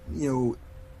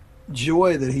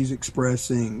joy that he's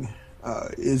expressing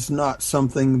is not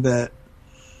something that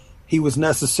he was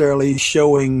necessarily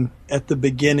showing at the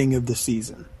beginning of the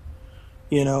season.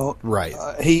 Right.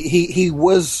 He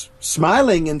was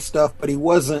smiling and stuff, but he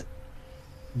wasn't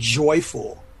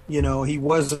joyful. He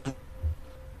wasn't.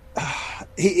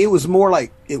 It was more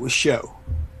like it was show.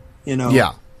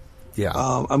 Yeah.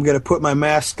 I'm going to put my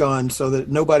mask on so that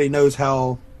nobody knows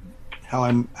how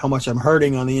much I'm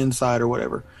hurting on the inside or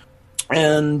whatever.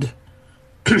 And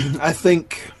I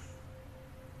think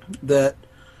that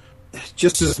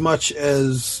just as much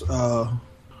as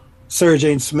Sarah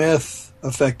Jane Smith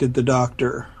affected the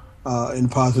Doctor in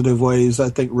positive ways, I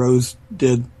think Rose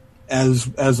did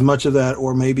as much of that,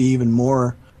 or maybe even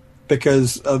more,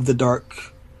 because of the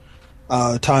dark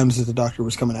times that the Doctor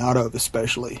was coming out of,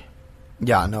 especially.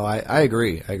 Yeah, no, I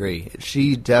agree.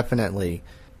 She definitely,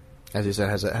 as you said,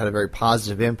 had a very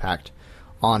positive impact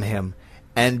on him.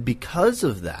 And because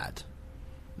of that,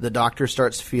 the Doctor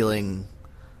starts feeling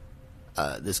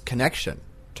this connection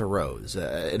to Rose,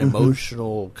 an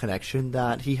emotional connection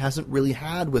that he hasn't really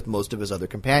had with most of his other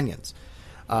companions.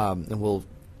 And we'll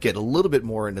get a little bit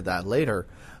more into that later.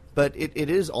 But it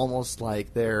is almost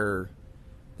like they're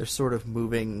sort of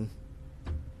moving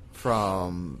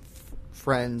from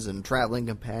friends and traveling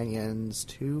companions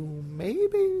to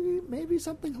maybe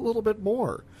something a little bit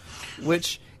more,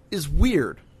 which is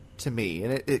weird to me,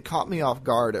 and it caught me off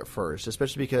guard at first,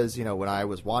 especially because when I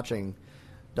was watching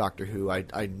Doctor Who, I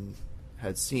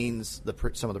had seen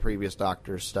some of the previous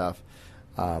Doctor stuff,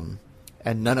 and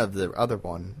none of the other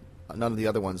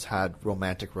ones had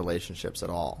romantic relationships at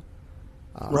all.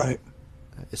 Right.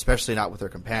 Especially not with their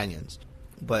companions.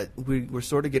 But we're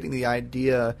sort of getting the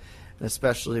idea, and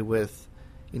especially with,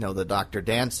 the Doctor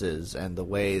dances and the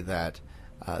way that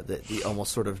the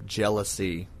almost sort of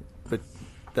jealousy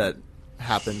that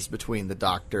happens between the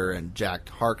Doctor and Jack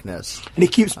Harkness. And he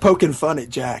keeps poking fun at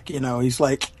Jack. He's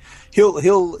like,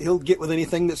 he'll get with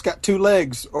anything that's got 2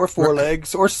 legs or 4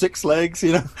 legs or 6 legs.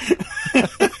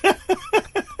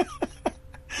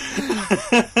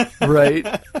 Right.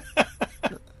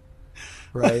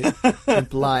 Right.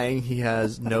 Implying he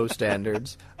has no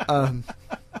standards,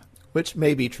 which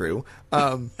may be true.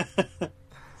 I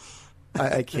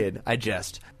kid. I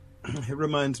jest. It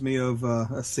reminds me of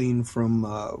a scene from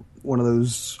one of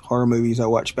those horror movies I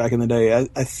watched back in the day.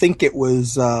 I think it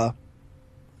was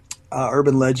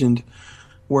Urban Legend,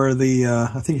 where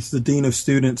I think it's the Dean of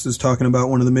Students is talking about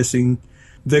one of the missing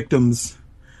victims.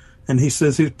 And he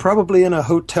says he's probably in a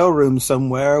hotel room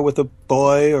somewhere with a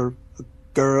boy or a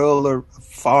girl or a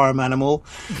farm animal,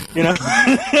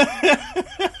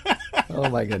 Oh,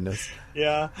 my goodness.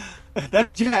 Yeah.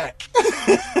 That's Jack.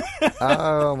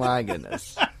 Oh, my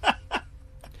goodness.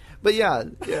 But yeah,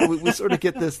 we sort of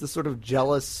get this sort of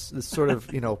jealous, this sort of,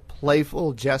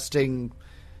 playful, jesting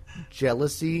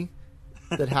jealousy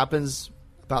that happens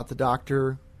about the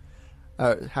Doctor,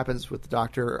 happens with the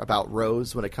Doctor about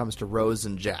Rose when it comes to Rose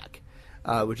and Jack,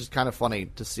 which is kind of funny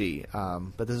to see.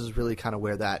 But this is really kind of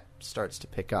where that starts to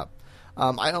pick up.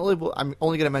 I'm only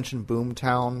going to mention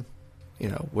Boomtown,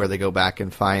 where they go back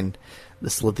and find the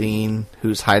Slitheen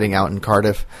who's hiding out in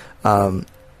Cardiff.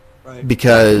 Right.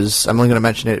 Because I'm only going to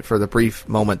mention it for the brief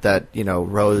moment that,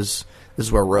 Rose, this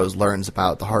is where Rose learns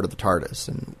about the heart of the TARDIS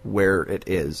and where it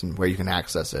is and where you can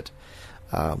access it,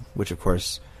 which, of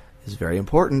course, is very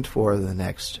important for the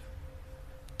next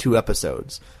 2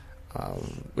 episodes,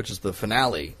 which is the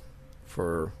finale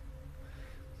for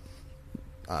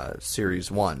Series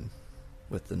 1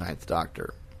 with the 9th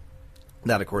Doctor.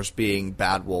 That, of course, being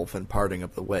Bad Wolf and Parting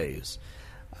of the Ways.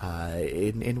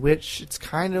 In which it's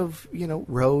kind of,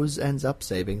 Rose ends up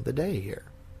saving the day here.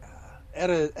 At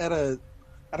a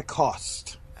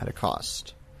cost. At a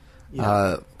cost.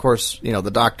 Yeah. Of course,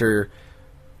 the Doctor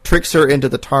tricks her into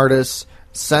the TARDIS,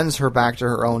 sends her back to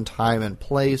her own time and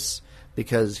place,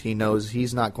 because he knows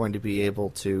he's not going to be able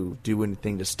to do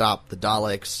anything to stop the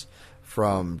Daleks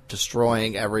from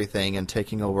destroying everything and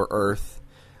taking over Earth.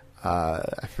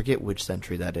 I forget which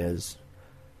century that is.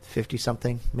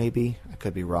 50-something, maybe? I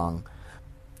could be wrong.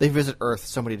 They visit Earth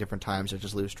so many different times, I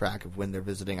just lose track of when they're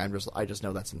visiting. I just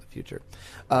know that's in the future.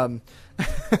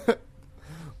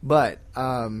 But,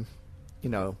 the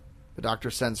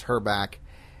Doctor sends her back,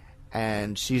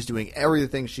 and she's doing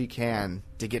everything she can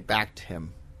to get back to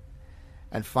him.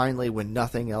 And finally, when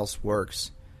nothing else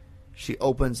works, she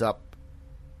opens up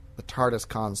the TARDIS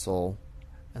console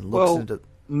and looks into...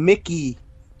 Mickey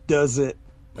does it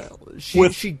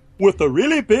she with a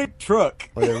really big truck.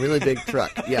 With a really big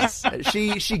truck, yes.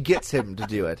 She gets him to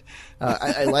do it.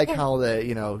 I like how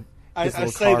the, I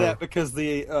say that because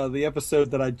the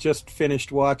episode that I just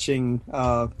finished watching,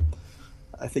 I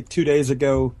think 2 days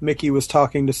ago, Mickey was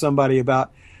talking to somebody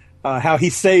about how he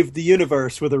saved the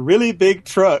universe with a really big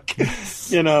truck. Yes,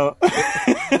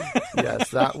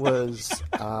 that was...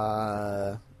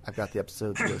 I've got the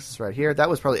episode list right here. That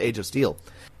was probably Age of Steel.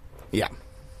 Yeah.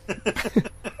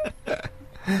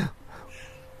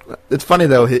 It's funny,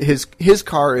 though. His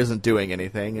car isn't doing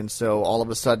anything, and so all of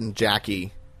a sudden,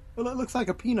 Jackie... Well, it looks like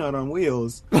a peanut on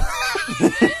wheels.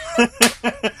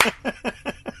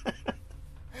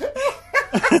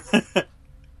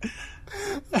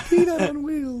 Peanut on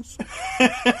wheels.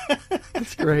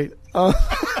 That's great.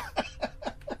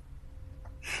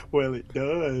 Well, it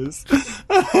does.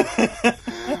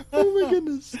 Oh, my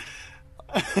goodness.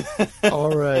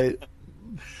 All right.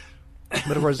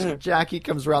 But, of course, Jackie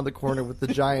comes around the corner with the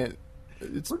giant...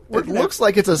 It looks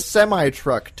like it's a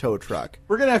semi-truck tow truck.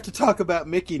 We're going to have to talk about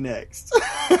Mickey next.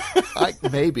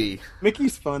 Maybe.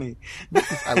 Mickey's funny.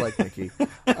 I like Mickey.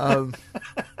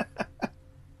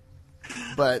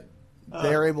 But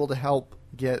they're able to help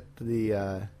get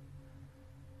the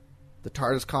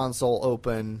TARDIS console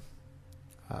open.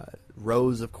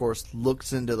 Rose, of course,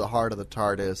 looks into the heart of the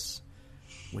TARDIS,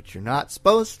 which you're not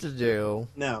supposed to do.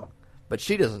 No. But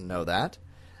she doesn't know that.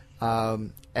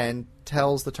 And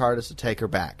tells the TARDIS to take her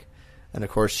back. And, of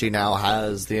course, she now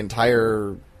has the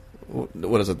entire...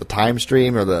 What is it? The time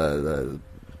stream? Or the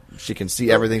she can see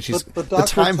everything. The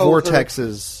time vortex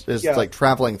is like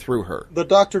traveling through her. The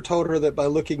doctor told her that by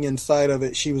looking inside of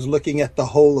it, she was looking at the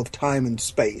whole of time and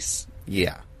space.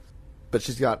 Yeah. But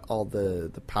she's got all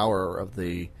the power of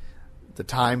the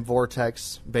time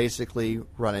vortex basically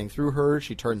running through her.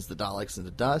 She turns the Daleks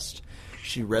into dust.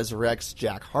 She resurrects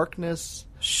Jack Harkness.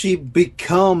 She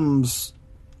becomes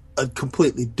a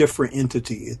completely different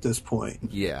entity at this point.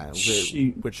 Yeah,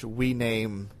 which we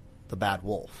name the Bad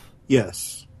Wolf.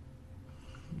 Yes.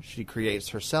 She creates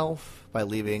herself by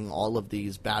leaving all of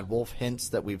these Bad Wolf hints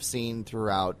that we've seen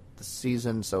throughout the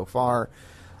season so far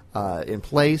in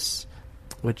place,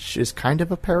 which is kind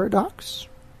of a paradox.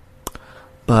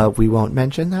 But we won't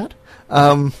mention that.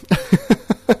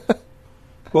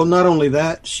 Well, not only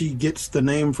that, she gets the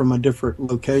name from a different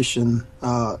location,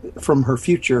 from her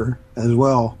future as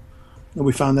well. And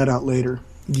we found that out later.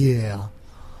 Yeah.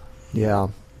 Yeah.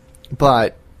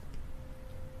 But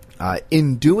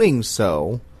in doing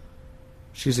so,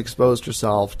 she's exposed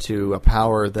herself to a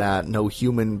power that no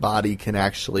human body can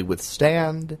actually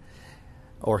withstand,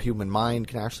 or human mind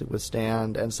can actually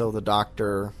withstand. And so the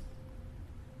Doctor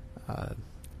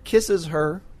kisses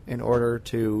her in order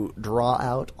to draw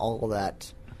out all of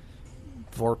that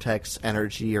vortex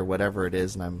energy or whatever it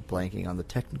is, and I'm blanking on the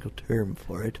technical term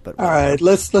for it. But all right,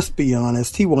 let's be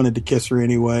honest. He wanted to kiss her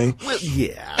anyway. Well,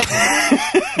 yeah.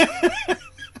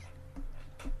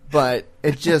 But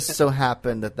it just so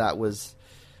happened that was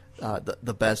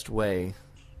the best way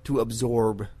to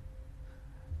absorb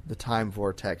the time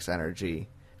vortex energy,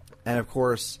 and of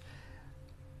course,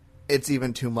 it's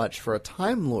even too much for a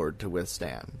Time Lord to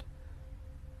withstand.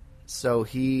 So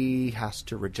he has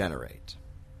to regenerate.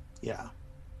 Yeah.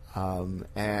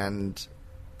 And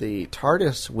the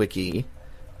TARDIS wiki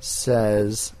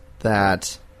says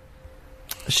that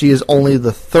she is only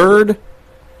the third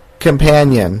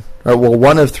companion, or well,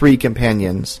 one of three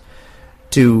companions,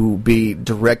 to be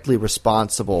directly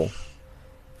responsible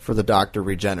for the Doctor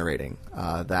regenerating.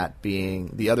 That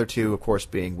being, the other two, of course,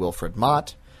 being Wilfred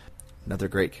Mott, another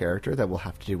great character that we'll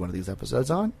have to do one of these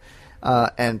episodes on,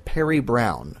 and Perry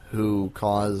Brown, who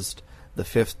caused the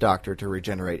fifth Doctor to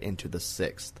regenerate into the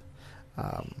sixth.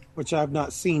 Which I've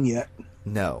not seen yet.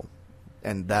 No.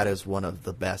 And that is one of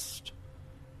the best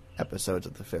episodes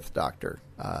of the fifth Doctor.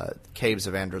 Caves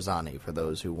of Androzani, for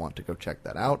those who want to go check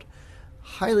that out.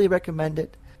 Highly recommend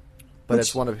it, but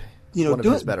it's one of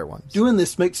his better ones. Doing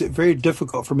this makes it very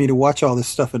difficult for me to watch all this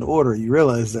stuff in order. You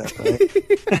realize that, right?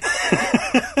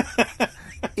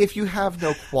 If you have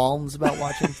no qualms about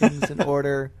watching things in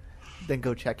order, then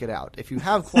go check it out. If you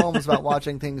have qualms about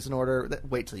watching things in order,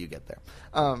 wait till you get there.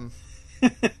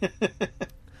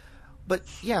 But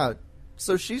yeah,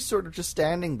 so she's sort of just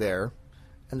standing there,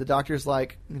 and the Doctor's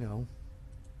like,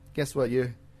 guess what?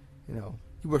 You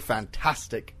were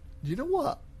fantastic. You know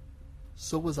what?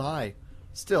 So was I.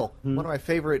 Still, one of my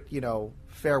favorite,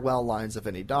 farewell lines of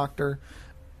any Doctor.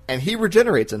 And he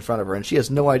regenerates in front of her, and she has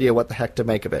no idea what the heck to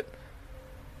make of it.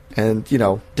 And,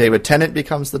 David Tennant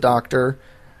becomes the Doctor,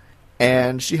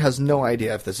 And she has no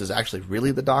idea if this is actually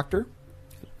really the Doctor.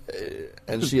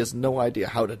 And she has no idea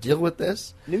how to deal with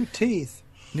this. New teeth.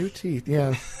 New teeth,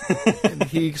 yeah. And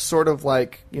he sort of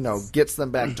like, gets them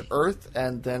back to Earth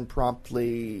and then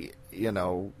promptly,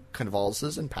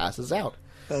 convulses and passes out.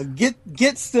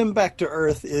 Gets them back to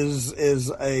Earth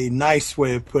is a nice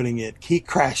way of putting it. He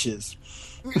crashes.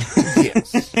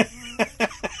 Yes.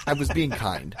 I was being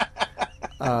kind.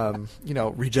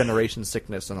 Regeneration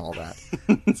sickness and all that.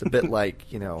 It's a bit like,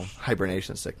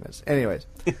 hibernation sickness. Anyways.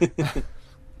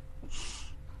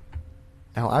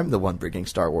 Now I'm the one bringing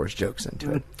Star Wars jokes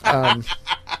into it.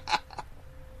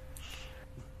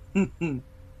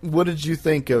 What did you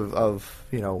think of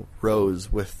Rose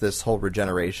with this whole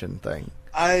regeneration thing?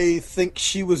 I think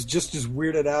she was just as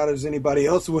weirded out as anybody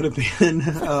else would have been.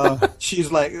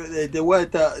 She's like,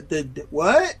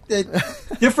 what?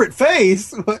 Different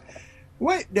face?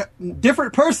 What?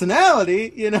 Different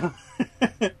personality?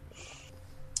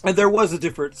 And there was a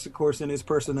difference, of course, in his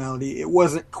personality. It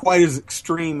wasn't quite as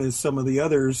extreme as some of the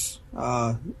others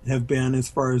have been as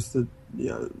far as the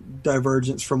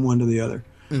divergence from one to the other.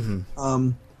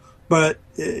 Mm-hmm. But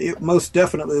it most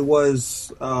definitely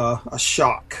was a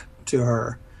shock to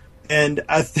her. And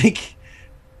I think,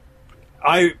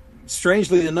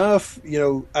 strangely enough,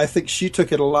 I think she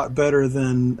took it a lot better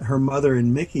than her mother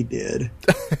and Mickey did.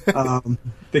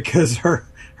 Because her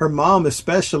mom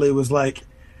especially was like,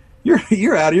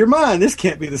 You're out of your mind. This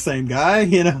can't be the same guy,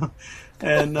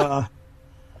 And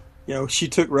she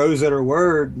took Rose at her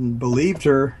word and believed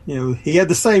her. He had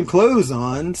the same clothes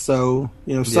on, so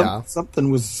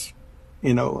something was,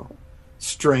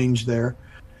 strange there.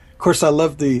 Of course, I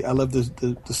love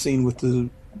the scene with the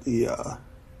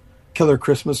killer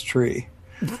Christmas tree.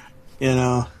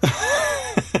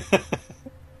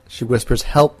 She whispers,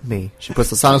 "Help me." She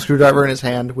puts the sonic screwdriver in his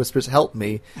hand, whispers, "Help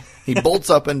me." He bolts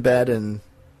up in bed and.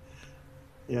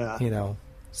 Yeah.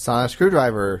 Sonic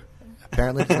Screwdriver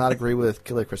apparently does not agree with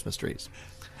killer Christmas trees.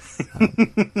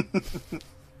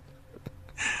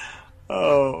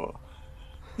 Oh.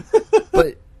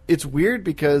 But it's weird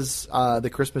because the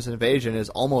Christmas Invasion is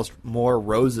almost more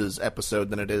Rose's episode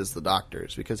than it is the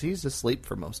Doctor's, because he's asleep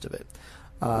for most of it.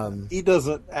 He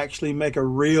doesn't actually make a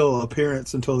real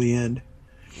appearance until the end.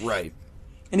 Right.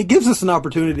 And he gives us an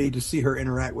opportunity to see her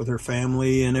interact with her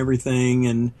family and everything,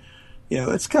 and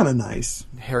it's kind of nice.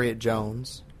 Harriet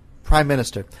Jones, Prime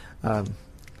Minister.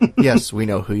 Yes, we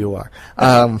know who you are.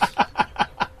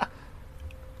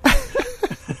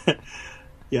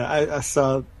 Yeah, I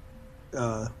saw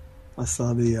the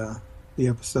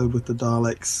episode with the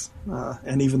Daleks,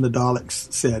 and even the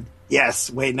Daleks said, "Yes,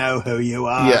 we know who you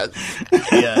are." Yes,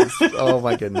 yes. Oh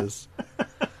my goodness.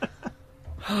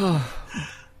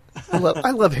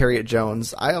 I love Harriet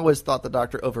Jones. I always thought the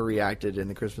Doctor overreacted in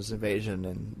the Christmas Invasion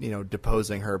and,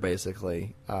 deposing her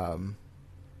basically.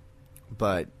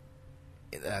 But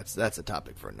that's a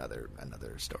topic for another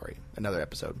story, another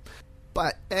episode.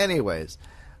 But anyways,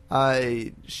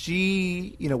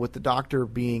 she, with the Doctor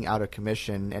being out of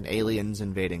commission and aliens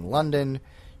invading London,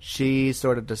 she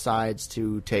sort of decides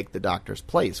to take the Doctor's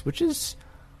place, which is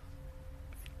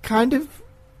kind of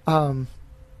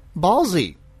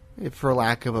ballsy, for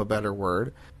lack of a better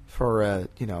word, for a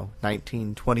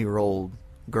 19, 20-year-old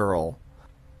girl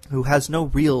who has no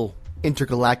real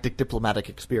intergalactic diplomatic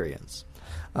experience.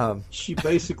 She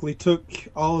basically took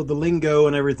all of the lingo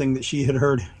and everything that she had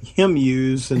heard him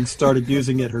use and started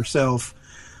using it herself.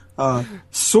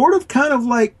 Sort of kind of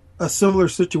like a similar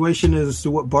situation as to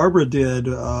what Barbara did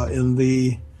in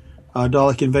the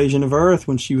Dalek invasion of Earth,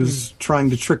 when she was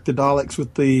trying to trick the Daleks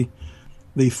with the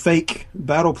fake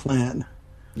battle plan.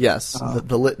 Yes,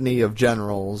 the litany of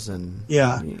generals and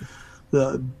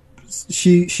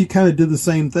she kind of did the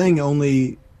same thing,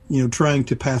 only trying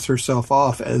to pass herself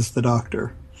off as the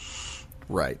Doctor.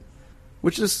 Right,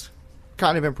 which is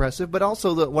kind of impressive, but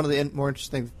also one of the more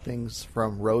interesting things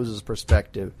from Rose's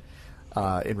perspective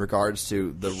in regards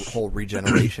to the whole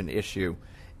regeneration issue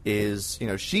is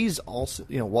she's also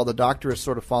while the Doctor is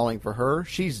sort of falling for her,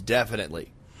 she's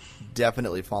definitely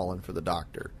fallen for the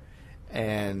Doctor,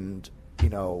 and.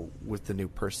 With the new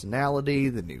personality,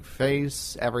 the new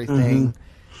face, everything,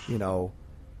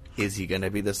 is he going to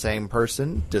be the same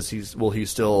person? Will he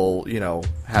still,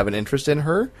 have an interest in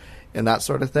her and that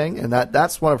sort of thing? And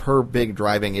that's one of her big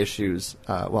driving issues.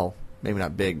 Well, maybe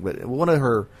not big, but one of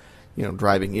her,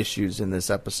 driving issues in this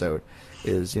episode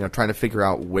is, trying to figure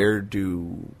out where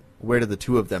do the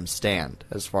two of them stand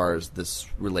as far as this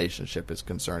relationship is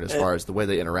concerned, as far as the way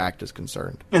they interact is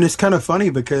concerned. And it's kind of funny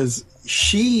because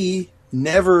she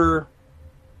never,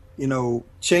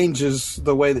 changes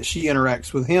the way that she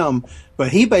interacts with him, but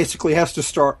he basically has to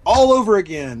start all over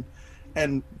again.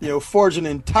 and forge an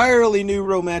entirely new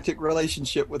romantic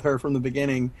relationship with her from the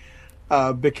beginning,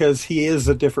 because he is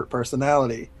a different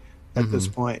personality at this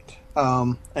point.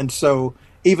 And so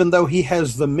even though he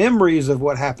has the memories of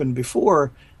what happened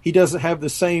before, he doesn't have the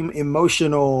same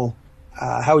emotional,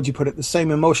 how would you put it, the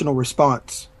same emotional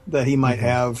response that he might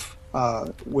have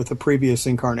with a previous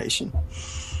incarnation.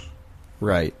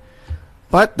 Right.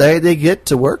 But they get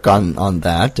to work on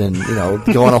that and,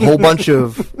 go on a whole bunch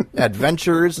of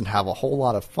adventures and have a whole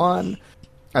lot of fun.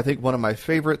 I think one of my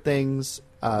favorite things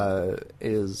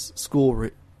is school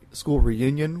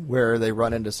reunion, where they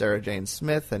run into Sarah Jane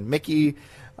Smith and Mickey.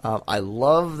 I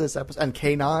love this episode. And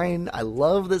K9, I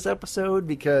love this episode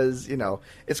because,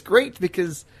 it's great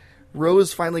because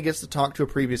Rose finally gets to talk to a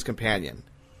previous companion.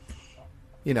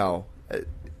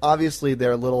 Obviously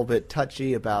they're a little bit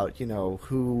touchy about,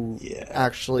 who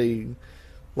actually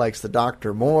likes the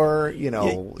Doctor more,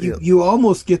 You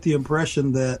almost get the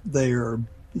impression that they are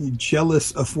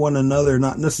jealous of one another,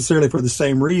 not necessarily for the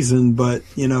same reason, but,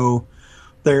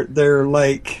 they're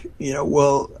like,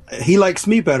 well, he likes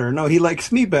me better. No, he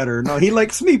likes me better. No, he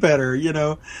likes me better,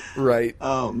 Right.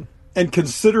 And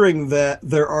considering that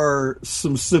there are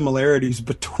some similarities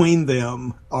between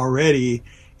them already,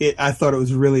 I thought it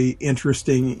was really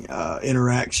interesting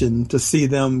interaction to see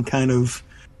them kind of,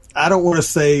 I don't want to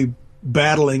say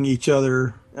battling each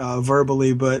other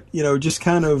verbally, but, just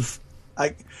kind of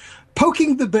like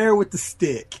poking the bear with the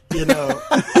stick,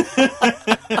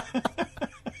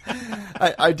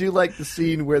 I do like the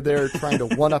scene where they're trying to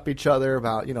one-up each other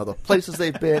about, the places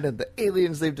they've been and the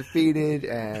aliens they've defeated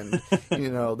and,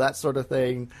 that sort of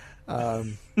thing.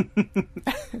 And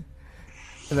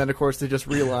then, of course, they just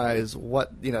realize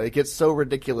it gets so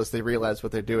ridiculous, they realize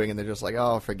what they're doing, and they're just like,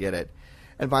 oh, forget it.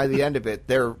 And by the end of it,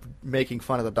 they're making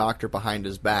fun of the Doctor behind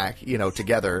his back,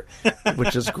 together,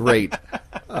 which is great.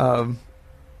 By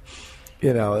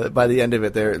the end of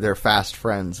it, they're fast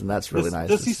friends, and that's really nice.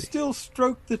 Does he still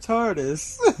stroke the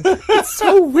TARDIS? It's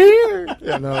so weird,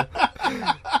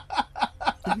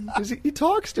 He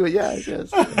talks to it, yeah, I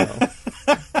guess.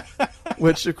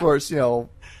 Which, of course, the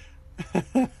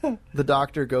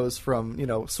Doctor goes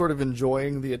from, sort of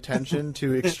enjoying the attention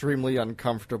to extremely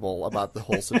uncomfortable about the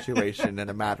whole situation in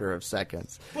a matter of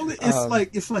seconds. Well,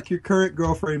 it's like your current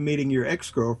girlfriend meeting your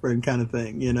ex-girlfriend kind of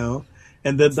thing,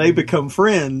 and then they become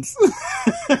friends.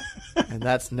 And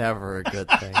that's never a good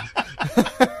thing.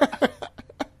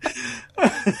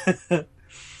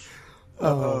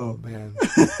 Oh, man.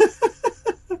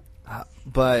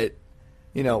 But,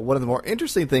 one of the more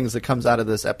interesting things that comes out of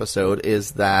this episode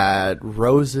is that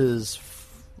Rose's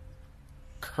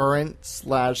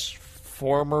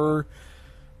current/former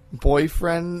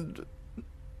boyfriend,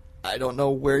 I don't know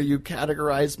where you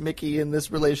categorize Mickey in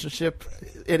this relationship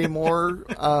anymore,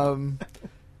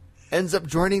 ends up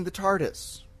joining the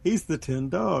TARDIS. He's the tin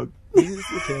dog. He's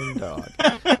the tin dog.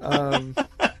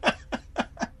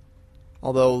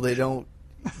 Although they don't,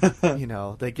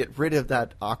 they get rid of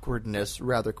that awkwardness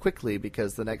rather quickly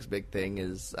because the next big thing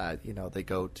is, they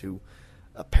go to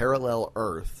a parallel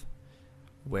Earth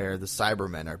where the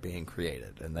Cybermen are being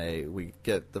created. And we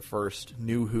get the first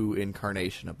New Who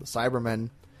incarnation of the Cybermen.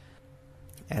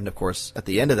 And, of course, at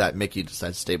the end of that, Mickey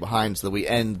decides to stay behind so that we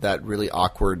end that really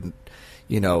awkward,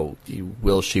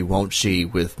 will she, won't she,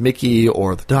 with Mickey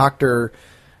or the Doctor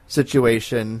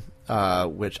situation,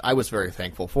 which I was very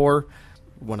thankful for.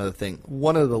 One of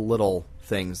the little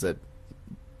things that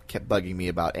kept bugging me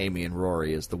about Amy and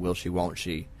Rory is the will she, won't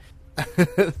she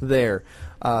there.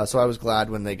 So I was glad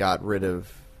when they got rid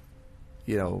of,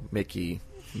 Mickey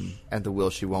and the will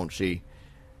she, won't she.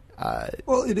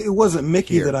 Well, it wasn't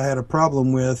Mickey that I had a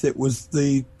problem with. It was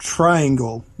the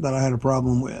triangle that I had a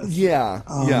problem with. Yeah,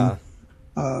 yeah.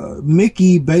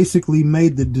 Mickey basically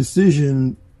made the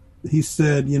decision. He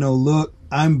said, look,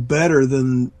 I'm better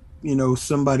than,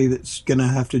 somebody that's going to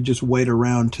have to just wait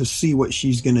around to see what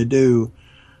she's going to do.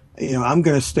 I'm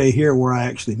going to stay here where I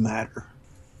actually matter.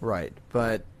 Right.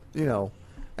 But,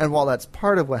 and while that's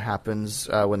part of what happens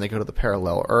when they go to the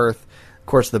parallel Earth, of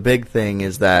course, the big thing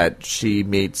is that she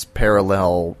meets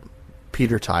parallel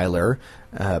Peter Tyler,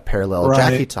 parallel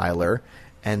Jackie Tyler,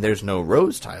 and there's no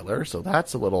Rose Tyler, so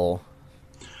that's a little...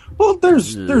 Well,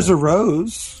 there's a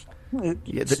Rose.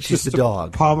 She's the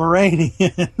dog. Pomeranian.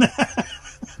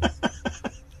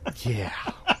 Yeah.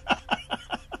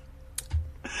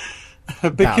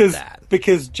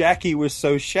 Because Jackie was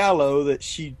so shallow that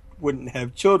she wouldn't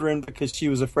have children because she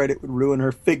was afraid it would ruin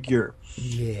her figure.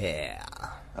 Yeah.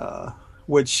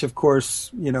 Which, of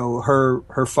course,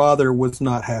 her father was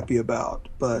not happy about.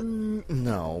 But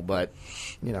no, but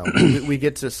we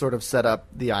get to sort of set up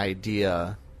the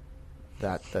idea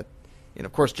that And,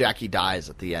 of course, Jackie dies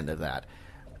at the end of that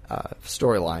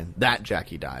storyline. That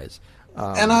Jackie dies.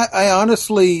 And I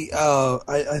honestly,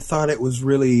 I thought it was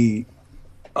really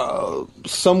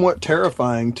somewhat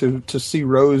terrifying to see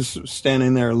Rose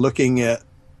standing there looking at,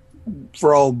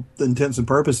 for all intents and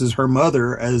purposes, her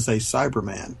mother as a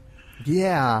Cyberman.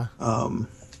 Yeah.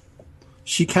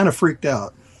 She kind of freaked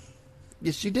out.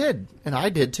 Yes, she did. And I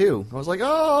did, too. I was like,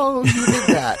 oh, you did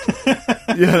that.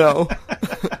 You know?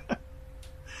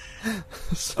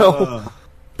 So,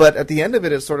 but at the end of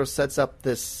it, it sort of sets up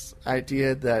this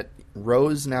idea that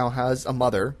Rose now has a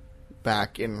mother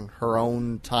back in her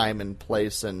own time and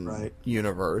place and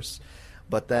universe.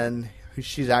 But then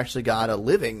she's actually got a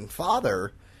living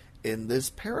father in this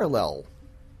parallel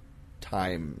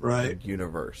time and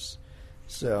universe.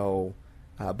 So,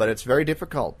 but it's very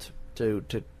difficult to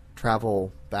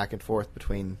travel back and forth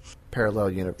between parallel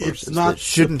universes. It's not it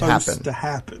shouldn't supposed to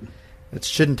happen. It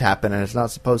shouldn't happen, and it's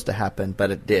not supposed to happen,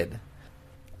 but it did.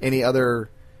 Any other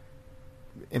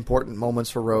important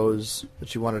moments for Rose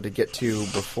that you wanted to get to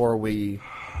before we,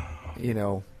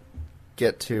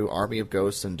 get to Army of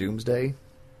Ghosts and Doomsday?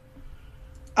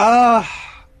 I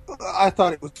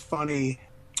thought it was funny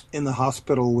in the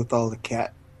hospital with all the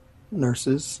cat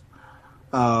nurses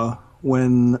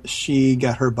when she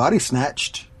got her body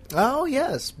snatched. Oh,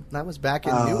 yes. That was back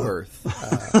in New Earth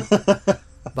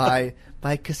by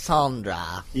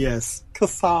Cassandra. Yes,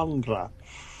 Cassandra.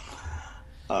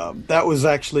 That was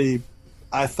actually,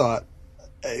 I thought,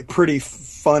 a pretty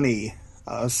funny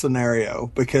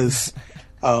scenario because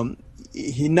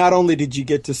he not only did you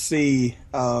get to see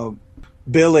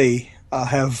Billy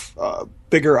have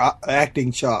bigger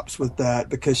acting chops with that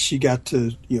because she got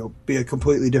to be a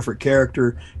completely different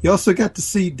character. You also got to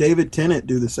see David Tennant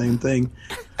do the same thing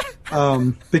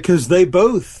because they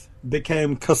both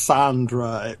became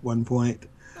Cassandra at one point.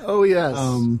 Oh yes.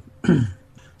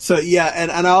 So yeah,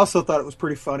 and I also thought it was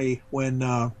pretty funny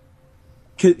when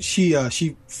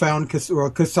she found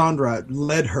Cassandra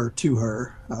led her to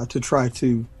her to try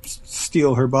to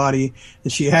steal her body,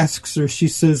 and she asks her. She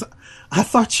says, "I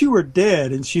thought you were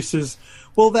dead," and she says,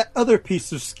 "Well, that other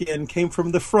piece of skin came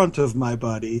from the front of my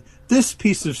body. This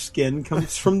piece of skin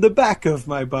comes from the back of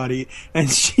my body." And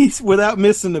she's, without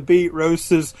missing a beat, Rose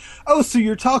says, "Oh, so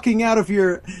you're talking out of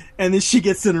your..." And then she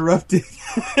gets interrupted.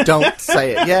 Don't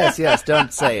say it. Yes,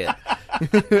 don't say it.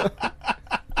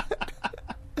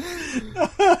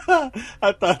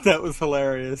 I thought that was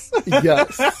hilarious.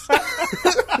 Yes.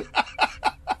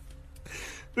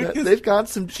 Because they've got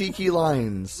some cheeky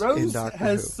lines. Rose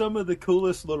has some of the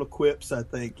coolest little quips, I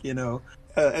think,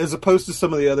 as opposed to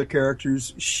some of the other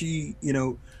characters. She,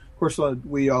 of course,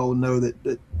 we all know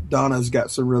that Donna's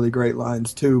got some really great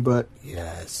lines too, but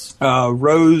yes,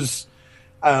 Rose,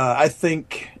 I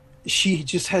think she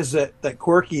just has that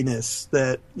quirkiness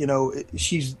that,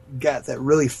 she's got that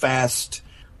really fast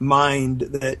mind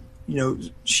that,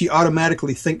 she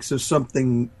automatically thinks of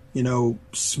something,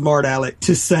 smart aleck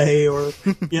to say, or,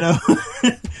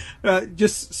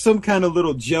 just some kind of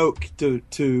little joke to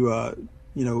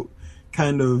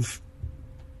kind of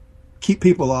keep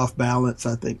people off balance,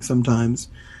 I think, sometimes.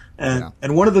 And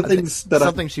one of the things that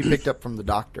something she picked up from the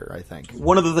Doctor, I think.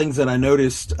 One of the things that I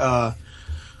noticed,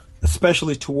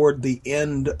 especially toward the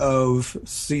end of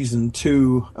season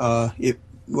 2, it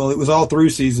was all through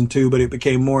season 2, but it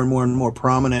became more and more and more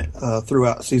prominent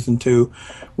throughout season 2,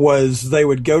 was they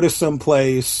would go to some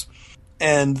place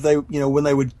and they, when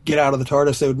they would get out of the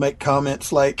TARDIS, they would make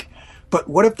comments like, "But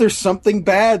what if there's something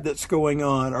bad that's going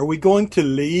on? Are we going to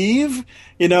leave?"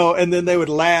 And then they would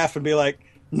laugh and be like,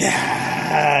 "Nah,"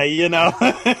 I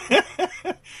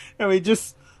mean,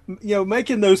 just,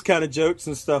 making those kind of jokes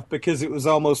and stuff, because it was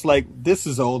almost like, this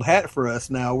is old hat for us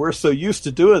now. We're so used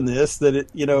to doing this that it,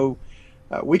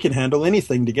 we can handle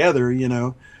anything together,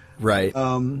 Right.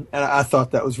 And I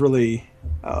thought that was really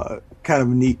kind of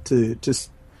neat to just.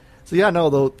 So yeah, no,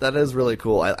 though that is really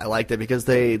cool. I liked it because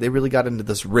they really got into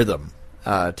this rhythm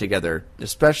together,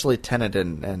 especially Tennant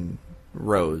and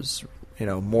Rose.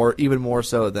 Even more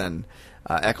so than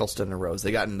Eccleston and Rose.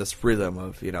 They got in this rhythm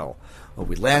of when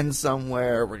we land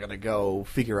somewhere, we're gonna go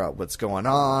figure out what's going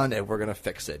on, and we're gonna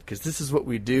fix it because this is what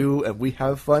we do, and we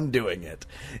have fun doing it.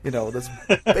 That's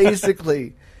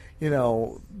basically, their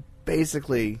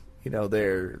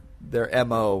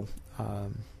MO.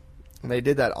 And they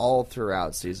did that all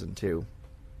throughout season 2.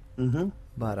 Mm-hmm.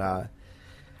 But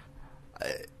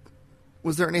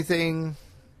was there anything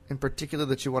in particular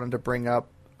that you wanted to bring up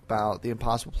about the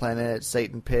Impossible Planet,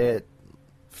 Satan Pit,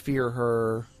 Fear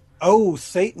Her? Oh,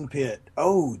 Satan Pit.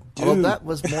 Oh, dude. Well, that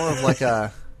was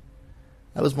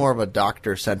more of a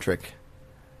Doctor-centric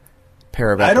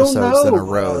pair of I don't episodes than a know.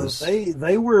 Rose.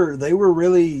 They were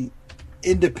really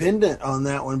independent on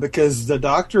that one because the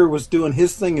Doctor was doing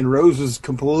his thing and Rose was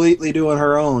completely doing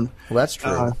her own. Well, that's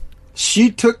true.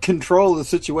 She took control of the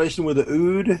situation with the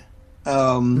Ood,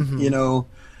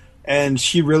 and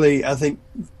she really, I think,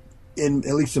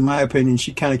 at least in my opinion,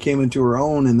 she kind of came into her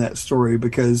own in that story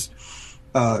because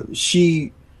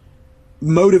she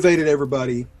motivated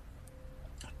everybody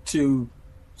to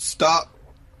stop,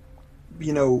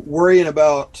 worrying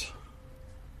about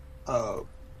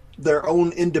their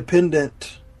own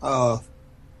independent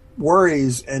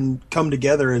worries and come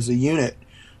together as a unit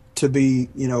to be,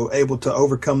 able to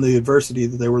overcome the adversity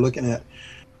that they were looking at.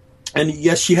 And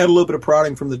yes, she had a little bit of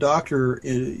prodding from the Doctor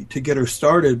to get her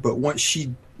started, but once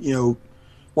she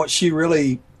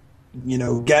really,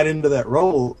 got into that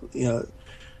role,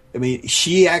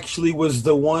 she actually was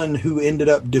the one who ended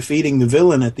up defeating the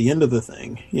villain at the end of the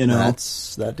thing.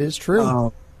 That is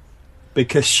true.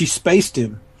 Because she spaced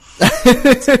him.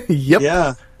 Yep.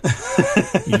 Yeah.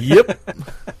 Yep.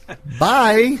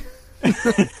 Bye.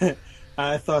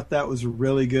 I thought that was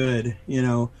really good.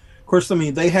 Of course,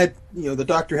 they had, the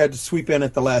Doctor had to sweep in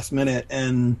at the last minute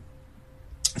and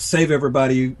save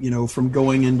everybody, from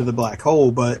going into the black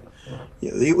hole. But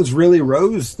it was really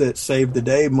Rose that saved the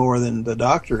day more than the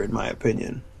Doctor, in my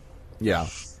opinion. Yeah.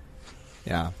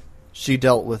 Yeah. She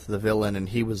dealt with the villain and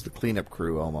he was the cleanup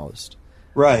crew almost.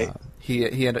 Right.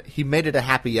 He made it a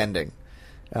happy ending,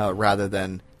 rather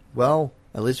than, well,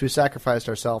 at least we sacrificed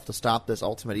ourselves to stop this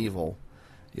ultimate evil,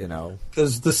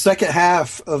 Because the second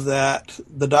half of that,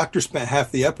 the Doctor spent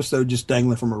half the episode just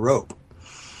dangling from a rope.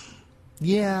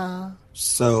 Yeah.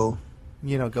 So,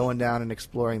 going down and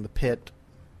exploring the pit.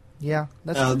 Yeah,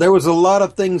 that's there was a lot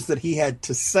of things that he had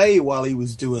to say while he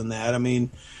was doing that.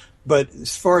 But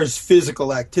as far as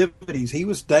physical activities, he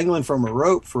was dangling from a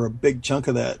rope for a big chunk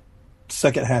of that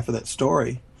second half of that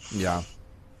story. Yeah.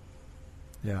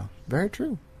 Yeah. Very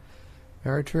true.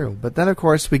 Very true. But then, of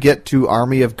course, we get to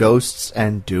Army of Ghosts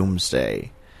and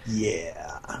Doomsday.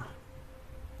 Yeah.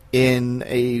 In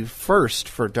a first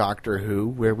for Doctor Who,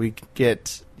 where we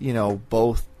get,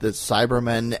 both the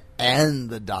Cybermen and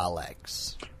the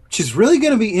Daleks. Which is really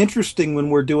going to be interesting when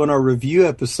we're doing our review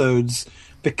episodes,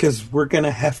 because we're going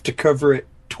to have to cover it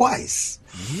twice.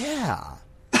 Yeah.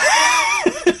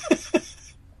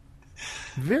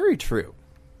 Very true.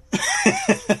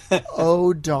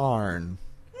 Oh, darn.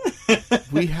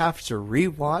 We have to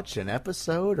rewatch an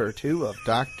episode or two of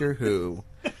Doctor Who.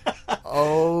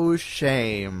 Oh,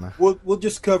 shame. We'll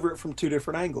just cover it from two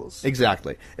different angles.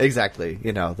 Exactly.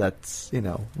 That's,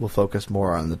 we'll focus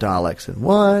more on the Daleks in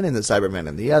one and the Cybermen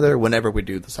in the other whenever we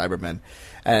do the Cybermen.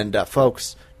 And,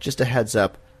 folks, just a heads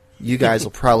up, you guys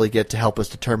will probably get to help us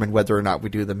determine whether or not we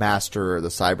do the Master or the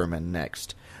Cybermen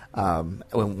next,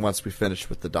 once we finish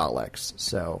with the Daleks.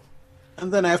 So,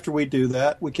 and then after we do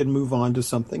that, we can move on to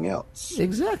something else.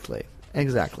 Exactly.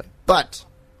 But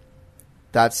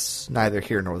that's neither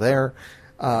here nor there.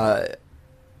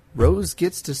 Rose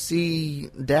gets to see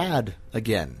Dad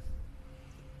again.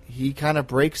 He kind of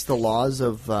breaks the laws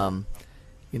of,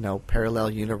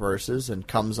 parallel universes and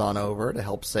comes on over to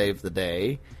help save the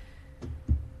day.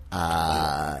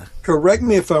 Correct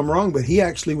me if I'm wrong, but he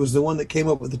actually was the one that came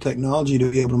up with the technology to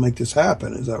be able to make this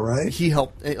happen. Is that right? He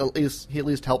helped. He at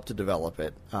least helped to develop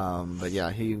it. But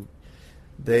yeah,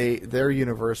 their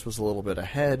universe was a little bit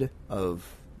ahead of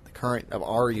the current of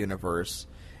our universe,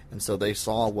 and so they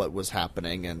saw what was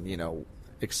happening and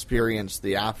experienced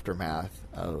the aftermath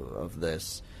of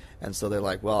this, and so they're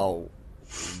like, well,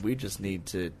 we just need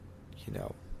to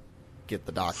get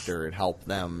the Doctor and help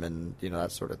them and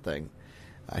that sort of thing.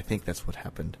 I think that's what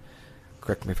happened.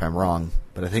 Correct me if I'm wrong,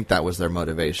 but I think that was their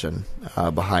motivation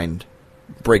behind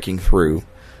breaking through.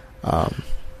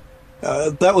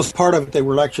 That was part of it. They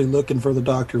were actually looking for the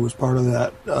Doctor was part of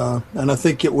that. And I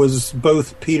think it was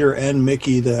both Peter and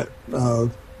Mickey that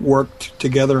worked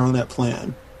together on that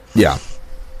plan. Yeah.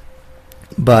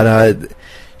 But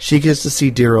she gets to see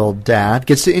dear old Dad,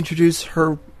 gets to introduce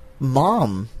her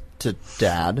mom to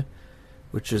Dad,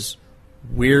 which is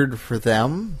weird for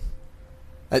them.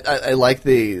 I like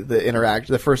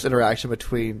the first interaction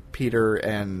between Peter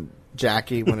and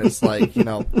Jackie when it's like,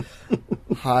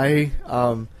 hi,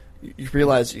 you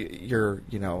realize you're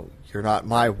not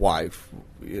my wife,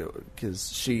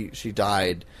 because she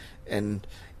died, and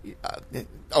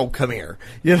come here,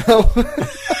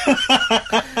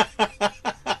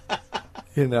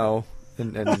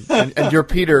 and your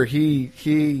Peter, he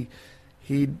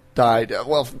died.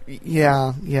 Well,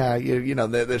 yeah.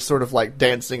 They're sort of like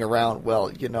dancing around. Well,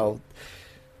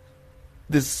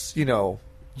 this,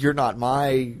 you're not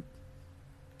my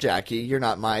Jackie. You're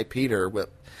not my Peter. But,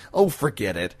 oh,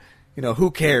 forget it. You know,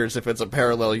 who cares if it's a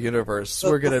parallel universe?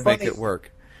 We're going to make it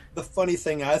work. The funny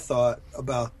thing I thought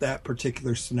about that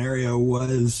particular scenario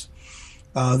was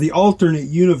the alternate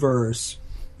universe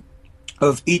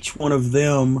of each one of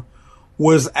them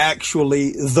was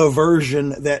actually the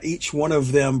version that each one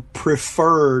of them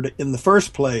preferred in the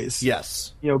first place.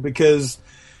 Yes. You know, because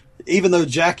even though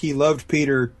Jackie loved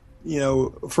Peter, you know,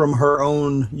 from her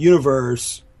own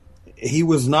universe, he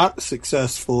was not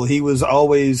successful. He was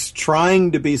always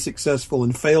trying to be successful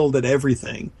and failed at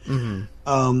everything.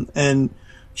 Mm-hmm. And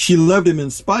she loved him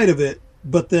in spite of it,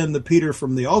 but then the Peter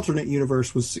from the alternate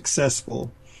universe was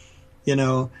successful, you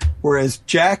know, whereas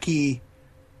Jackie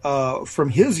from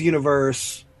his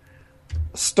universe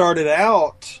started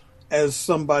out as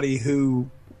somebody who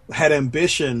had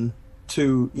ambition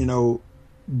to, you know,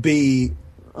 be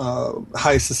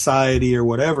high society or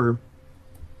whatever,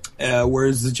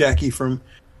 whereas the Jackie from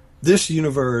this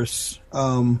universe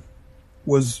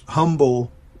was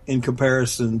humble in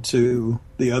comparison to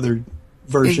the other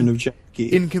version of Jackie.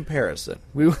 In comparison,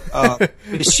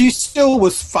 she still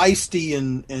was feisty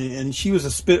and she was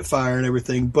a spitfire and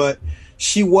everything, but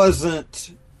she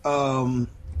wasn't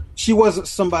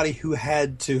somebody who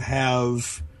had to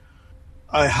have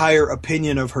a higher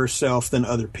opinion of herself than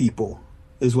other people,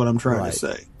 is what I'm trying to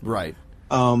say. Right.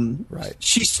 Right.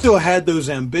 She still had those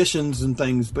ambitions and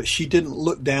things, but she didn't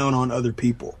look down on other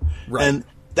people. Right. And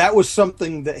that was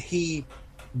something that he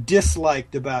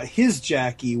disliked about his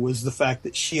Jackie, was the fact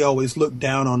that she always looked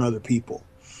down on other people.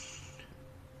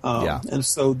 And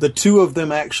so the two of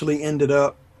them actually ended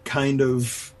up kind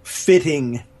of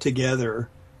fitting together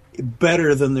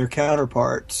better than their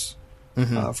counterparts,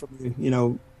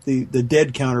 from the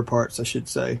dead counterparts, I should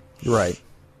say. Right.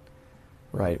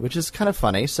 Right, which is kind of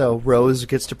funny. So Rose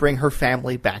gets to bring her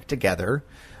family back together,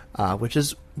 which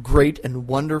is great and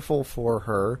wonderful for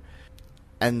her.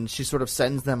 And she sort of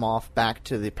sends them off back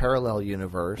to the parallel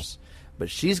universe.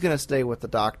 But she's going to stay with the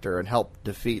Doctor and help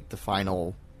defeat the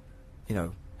final, you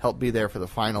know, help be there for the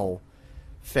final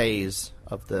phase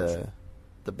of the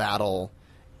battle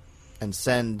and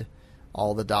send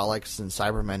all the Daleks and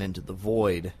Cybermen into the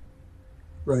void.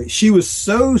 Right. She was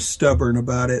so stubborn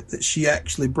about it that she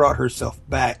actually brought herself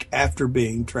back after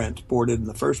being transported in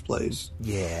the first place.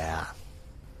 Yeah.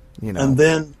 You know.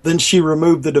 And then she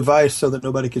removed the device so that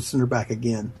nobody could send her back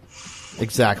again.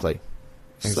 Exactly.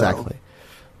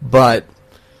 But,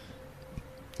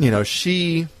 you know,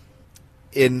 she,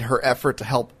 in her effort to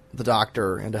help the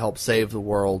Doctor and to help save the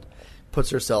world, puts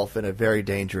herself in a very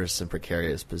dangerous and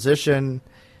precarious position.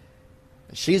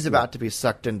 She's about to be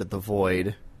sucked into the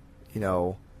void. You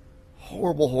know,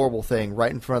 horrible, horrible thing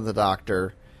right in front of the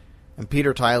Doctor. And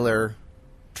Peter Tyler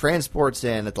transports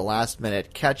in at the last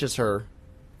minute, catches her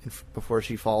before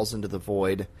she falls into the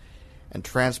void, and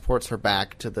transports her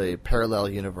back to the parallel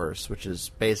universe, which is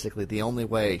basically the only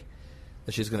way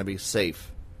that she's going to be safe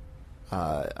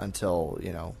until,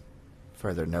 you know,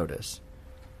 further notice.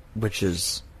 Which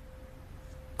is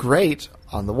great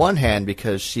on the one hand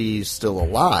because she's still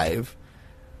alive,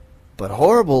 but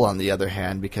horrible on the other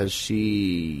hand because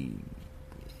she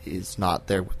is not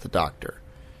there with the Doctor.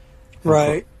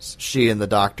 Right. She and the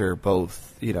Doctor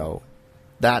both, you know,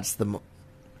 that's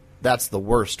the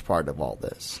worst part of all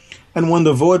this. And when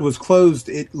the void was closed,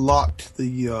 it locked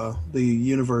the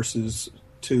universes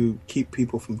to keep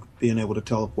people from being able to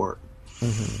teleport.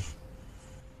 Mm-hmm.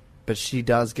 But she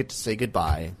does get to say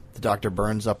goodbye. The Doctor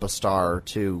burns up a star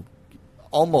to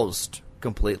almost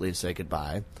completely say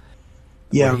goodbye.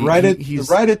 Yeah, right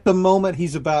at the moment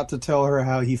he's about to tell her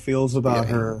how he feels about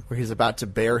her. Where he's about to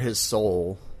bare his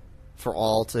soul for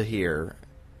all to hear,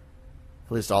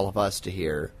 at least all of us to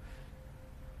hear.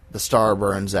 The star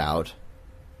burns out,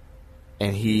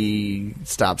 and he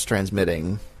stops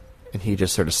transmitting, and he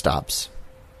just sort of stops.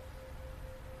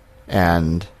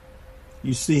 And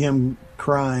you see him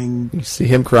crying. You see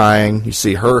him crying. You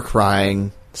see her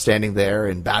crying, standing there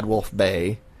in Bad Wolf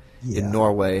Bay in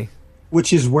Norway.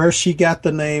 Which is where she got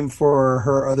the name for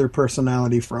her other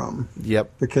personality from.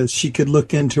 Yep. Because she could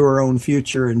look into her own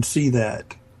future and see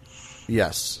that.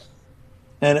 Yes.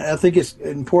 And I think it's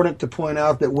important to point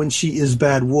out that when she is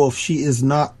Bad Wolf, she is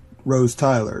not Rose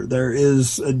Tyler. There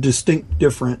is a distinct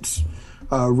difference.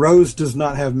 Rose does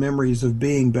not have memories of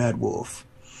being Bad Wolf.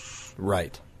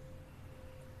 Right.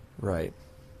 Right.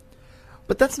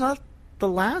 But that's not the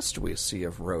last we see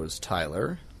of Rose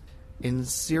Tyler. In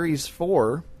Series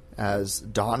 4, as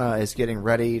Donna is getting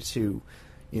ready to,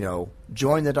 you know,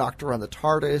 join the Doctor on the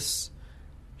TARDIS,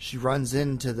 she runs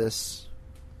into this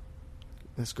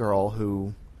girl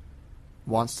who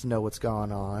wants to know what's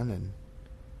going on,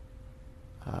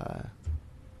 and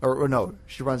or no,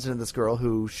 she runs into this girl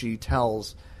who she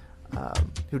tells,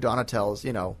 who Donna tells,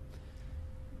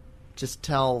 just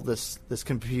tell this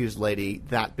confused lady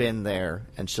that been there,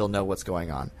 and she'll know what's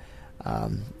going on.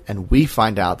 And we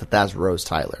find out that that's Rose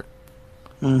Tyler.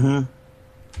 Mm-hmm.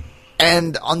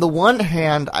 And on the one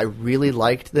hand, I really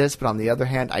liked this, but on the other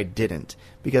hand, I didn't.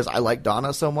 Because I like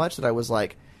Donna so much that I was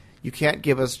like, you can't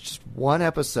give us just one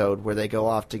episode where they go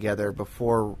off together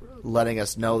before letting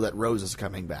us know that Rose is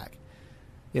coming back.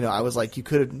 I was like, you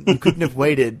couldn't have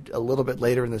waited a little bit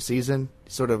later in the season,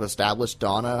 sort of established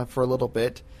Donna for a little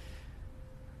bit.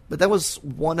 But that was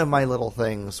one of my little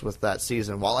things with that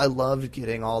season. While I loved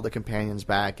getting all the companions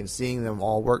back and seeing them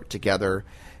all work together,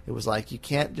 it was like, you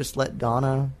can't just let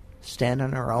Donna stand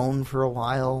on her own for a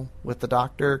while with the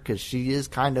Doctor, because she is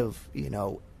kind of,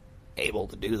 able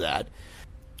to do that.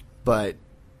 But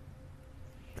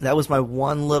that was my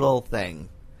one little thing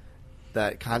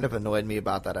that kind of annoyed me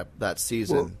about that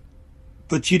season. Well,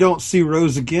 but you don't see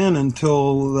Rose again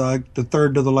until the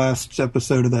third to the last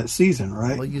episode of that season,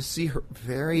 right? Well, you see her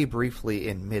very briefly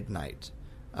in Midnight,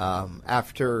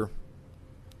 after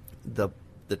the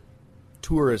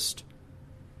tourist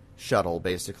shuttle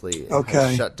basically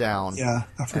has shut down. Yeah,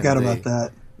 I forgot about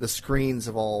that. The screens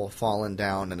have all fallen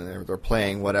down, and they're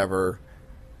playing whatever.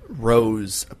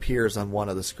 Rose appears on one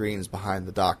of the screens behind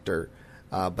the Doctor,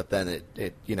 but then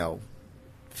it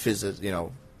fizzes.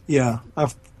 Yeah, I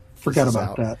forgot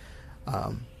about that.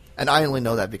 And I only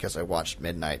know that because I watched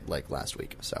Midnight like last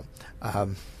week. So,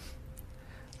 but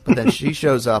then she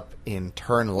shows up in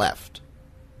Turn Left.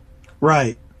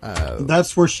 Right.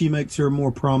 That's where she makes her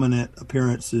more prominent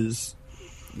appearances.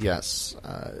 Yes.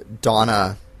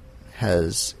 Donna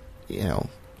has,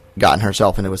 gotten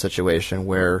herself into a situation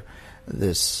where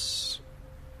this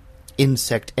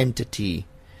insect entity,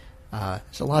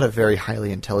 there's a lot of very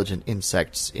highly intelligent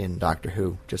insects in Doctor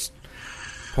Who, just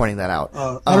pointing that out.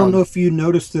 I don't know if you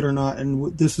noticed it or not,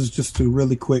 and this is just a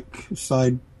really quick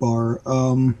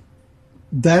sidebar.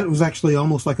 That was actually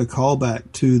almost like a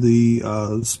callback to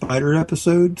the Spider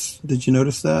episodes. Did you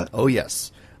notice that? Oh,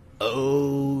 yes.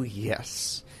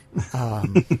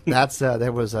 That's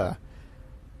there was a,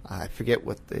 I forget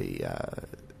what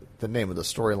the name of the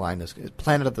storyline is.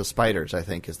 Planet of the Spiders, I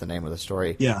think, is the name of the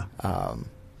story. Yeah.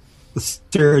 With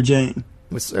Sarah Jane.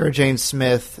 With Sarah Jane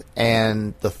Smith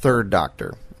and the Third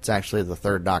Doctor. It's actually the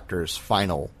Third Doctor's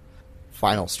final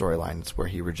storyline. It's where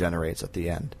he regenerates at the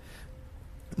end.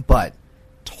 But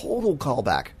total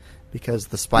callback, because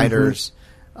the spiders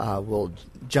will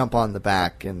jump on the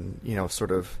back and,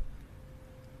 sort of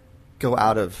go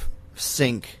out of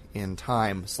sync in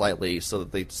time slightly so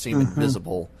that they seem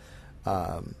invisible,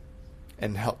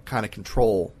 and help kind of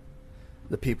control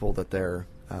the people that they're,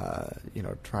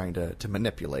 trying to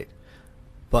manipulate.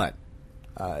 But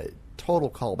total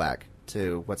callback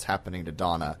to what's happening to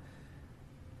Donna.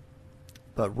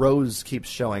 But Rose keeps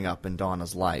showing up in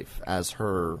Donna's life as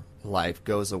her life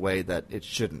goes away that it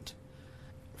shouldn't.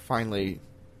 Finally,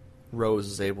 Rose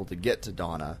is able to get to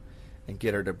Donna and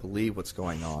get her to believe what's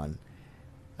going on,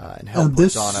 and help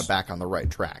put Donna back on the right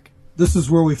track. This is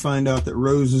where we find out that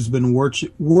Rose has been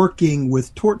working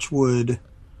with Torchwood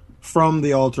from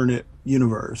the alternate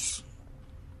universe,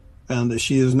 and that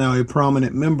she is now a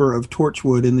prominent member of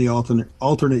Torchwood in the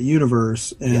alternate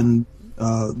universe, and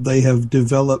they have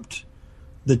developed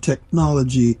the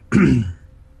technology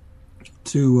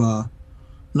to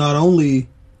not only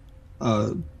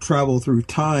travel through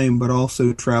time, but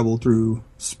also travel through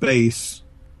space,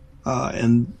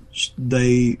 and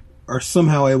they are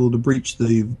somehow able to breach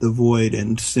the void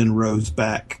and send Rose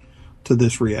back to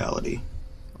this reality.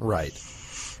 Right.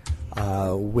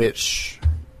 Which,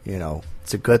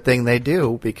 it's a good thing they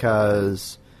do,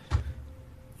 because,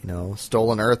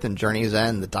 Stolen Earth and Journey's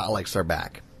End, the Daleks are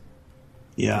back.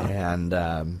 Yeah.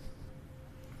 And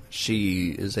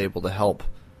she is able to help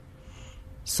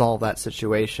solve that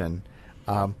situation.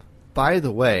 By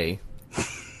the way,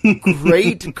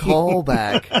 great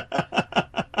callback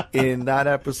in that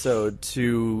episode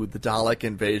to the Dalek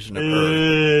invasion of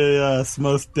Earth. Yes,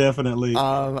 most definitely.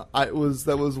 That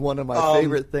was one of my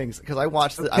favorite things, because I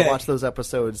watched those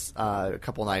episodes a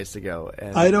couple nights ago,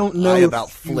 and I don't know. I about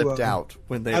flipped out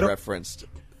when they referenced.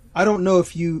 I don't know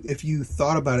if you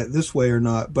thought about it this way or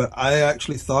not, but I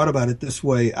actually thought about it this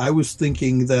way. I was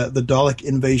thinking that the Dalek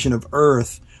invasion of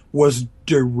Earth was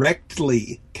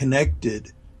directly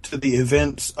connected to the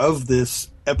events of this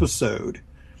episode,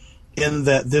 in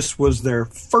that this was their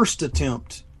first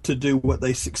attempt to do what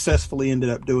they successfully ended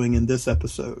up doing in this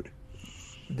episode.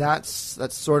 That's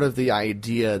sort of the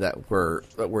idea that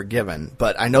we're given,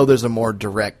 but I know there's a more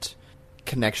direct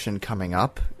connection coming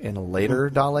up in a later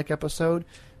Dalek episode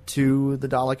to the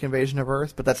Dalek invasion of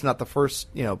Earth, but that's not the first,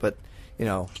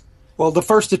 Well, the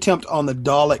first attempt on the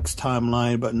Daleks'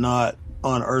 timeline, but not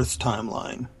on Earth's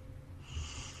timeline.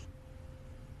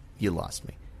 You lost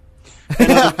me.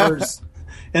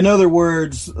 In other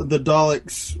words, the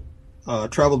Daleks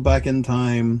traveled back in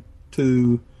time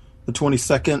to the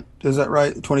 22nd, is that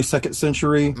right? The 22nd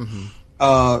century,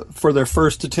 for their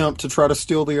first attempt to try to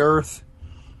steal the Earth.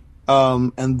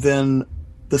 And then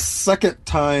the second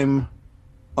time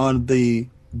on the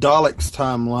Daleks'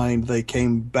 timeline, they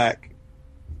came back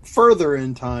further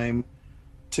in time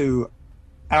to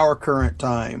our current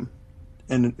time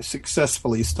and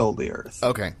successfully stole the Earth.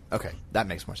 Okay, that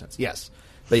makes more sense. Yes,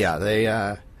 but yeah,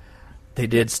 they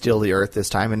did steal the Earth this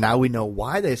time, and now we know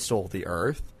why they stole the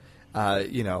Earth.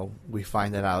 We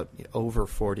find that out over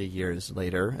 40 years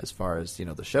later, as far as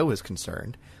the show is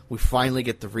concerned. We finally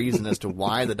get the reason as to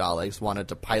why the Daleks wanted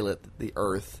to pilot the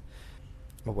Earth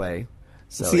away.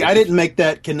 So see, I didn't make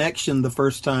that connection the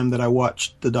first time that I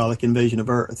watched the Dalek invasion of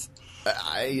Earth.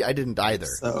 I didn't either.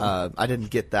 So. I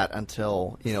didn't get that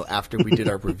until after we did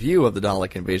our review of the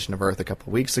Dalek invasion of Earth a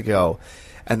couple weeks ago,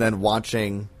 and then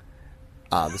watching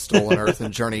the Stolen Earth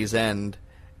and Journey's End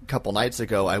a couple nights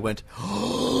ago. I went,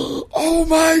 "Oh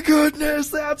my goodness,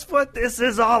 that's what this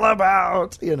is all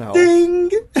about!"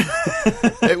 Ding!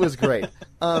 It was great.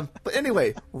 But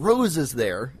anyway, Rose is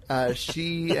there.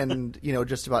 She and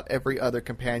just about every other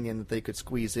companion that they could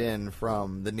squeeze in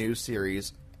from the new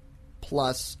series,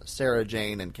 plus Sarah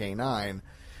Jane and K9,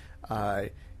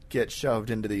 get shoved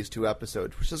into these 2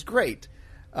 episodes, which is great.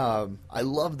 I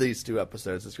love these 2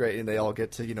 episodes. It's great, and they all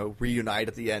get to reunite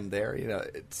at the end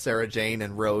there. Sarah Jane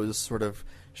and Rose sort of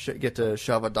get to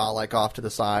shove a Dalek off to the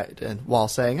side, and while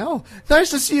saying, "Oh,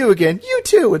 nice to see you again. You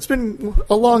too. It's been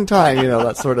a long time."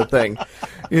 That sort of thing.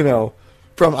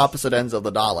 From opposite ends of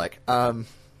the Dalek.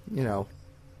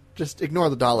 Just ignore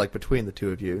the Dalek between the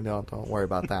 2 of you. No, don't worry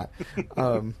about that.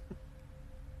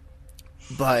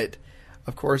 But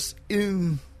of course,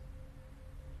 in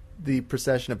the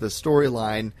procession of the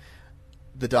storyline,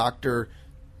 the Doctor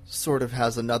sort of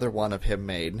has another one of him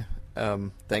made,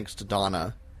 thanks to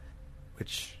Donna,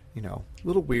 which, a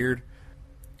little weird.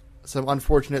 Some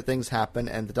unfortunate things happen,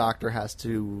 and the Doctor has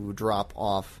to drop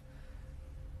off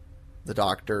the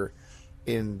Doctor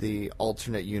in the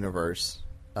alternate universe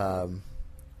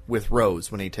with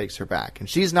Rose when he takes her back. And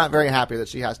she's not very happy that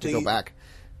she has to go back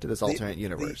to this alternate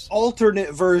universe. The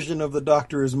alternate version of the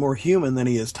Doctor is more human than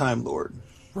he is Time Lord.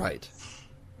 Right.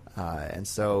 And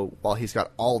so while he's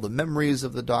got all the memories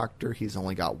of the Doctor, he's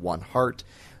only got one heart,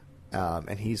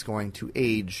 and he's going to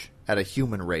age at a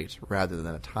human rate rather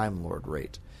than a Time Lord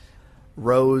rate.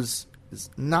 Rose is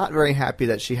not very happy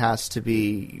that she has to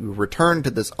be returned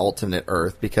to this alternate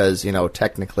Earth because,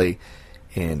 technically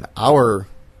in our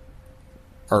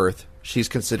Earth, she's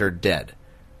considered dead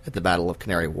at the Battle of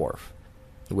Canary Wharf,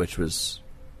 which was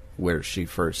where she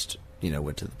first,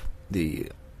 went to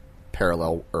the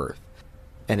parallel Earth.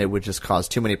 And it would just cause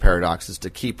too many paradoxes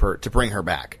to bring her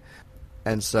back.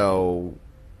 And so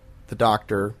the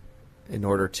Doctor, in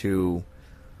order to,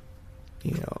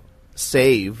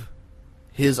 save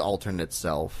his alternate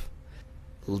self,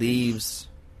 leaves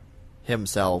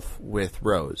himself with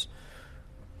Rose.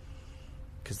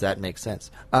 Because that makes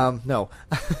sense. No.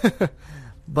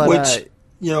 But, which,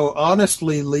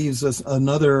 honestly leaves us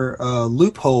another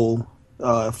loophole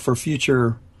for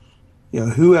future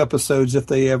Who episodes if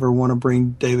they ever want to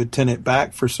bring David Tennant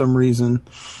back for some reason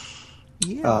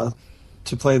to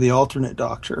play the alternate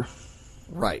Doctor.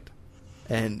 Right.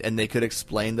 And they could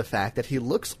explain the fact that he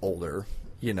looks older,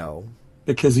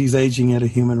 because he's aging at a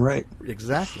human rate.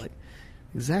 Exactly.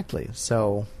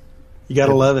 So you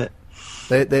gotta love it.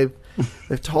 They've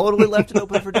totally left it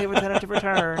open for David Tennant to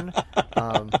return.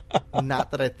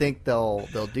 Not that I think they'll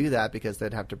do that, because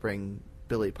they'd have to bring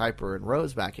Billy Piper and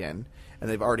Rose back in, and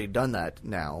they've already done that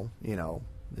now.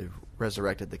 They've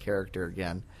resurrected the character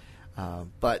again,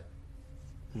 but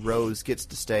Rose gets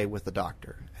to stay with the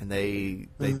Doctor, and they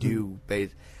do. The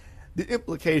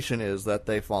implication is that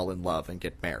they fall in love and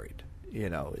get married.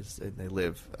 They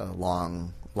live a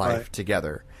long life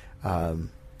together, and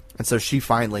so she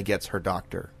finally gets her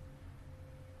Doctor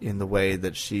in the way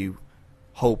that she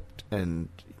hoped and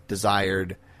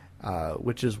desired,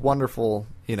 which is wonderful.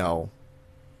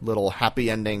 Little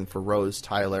happy ending for Rose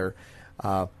Tyler.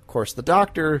 Of course, the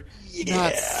Doctor,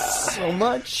 not so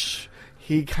much.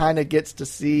 He kind of gets to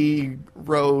see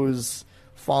Rose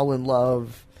fall in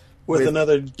love with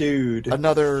another dude.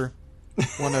 Another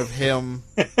one of him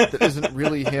that isn't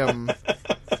really him.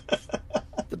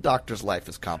 The Doctor's life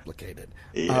is complicated.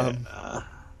 Yeah.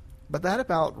 But that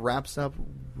about wraps up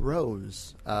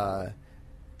Rose. The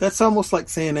That's almost like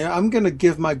saying, I'm going to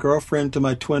give my girlfriend to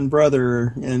my twin brother,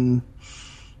 and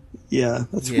yeah,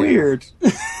 that's weird.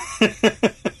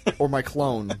 Or my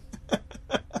clone.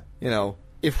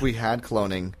 If we had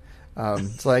cloning.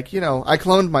 It's like, I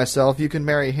cloned myself, you can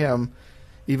marry him,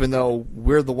 even though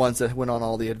we're the ones that went on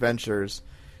all the adventures.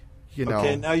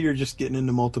 Okay, now you're just getting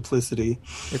into multiplicity.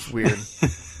 It's weird.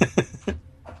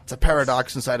 It's a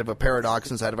paradox inside of a paradox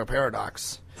inside of a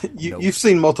paradox. You've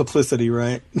seen Multiplicity,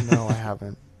 right? No, I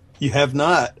haven't. You have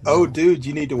not? No. Oh, dude,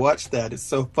 you need to watch that. It's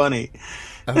so funny.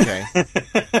 Okay.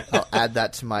 I'll add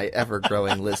that to my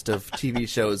ever-growing list of TV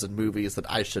shows and movies that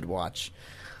I should watch.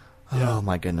 Yeah. Oh,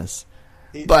 my goodness.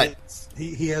 He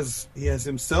has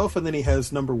himself, and then he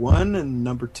has number 1 and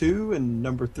number 2 and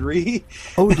number 3.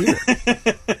 Oh, dear.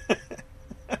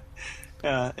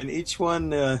 And each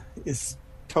one is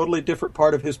totally different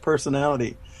part of his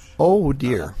personality. Oh,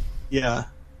 dear. Yeah.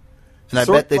 And I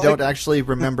bet they don't actually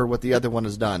remember what the other one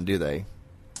has done, do they?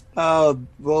 Well,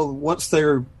 once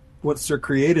they're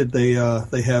created, they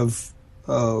have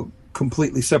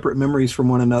completely separate memories from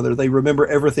one another. They remember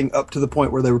everything up to the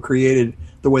point where they were created,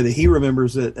 the way that he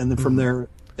remembers it, and then from there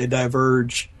they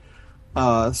diverge,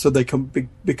 so they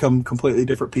become completely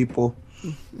different people.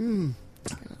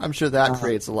 I'm sure that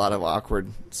creates a lot of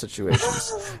awkward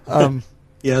situations.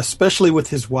 Yeah, especially with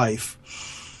his wife.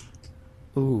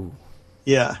 Ooh.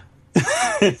 Yeah.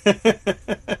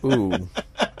 Ooh.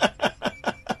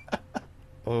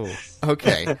 Oh.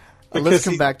 Okay. Let's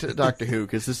come back to Doctor Who,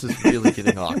 because this is really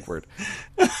getting awkward.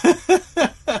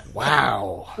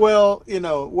 Wow. Well,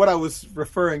 what I was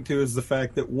referring to is the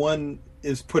fact that one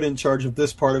is put in charge of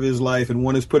this part of his life and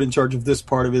one is put in charge of this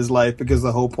part of his life, because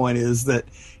the whole point is that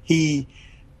he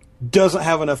doesn't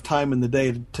have enough time in the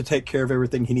day to take care of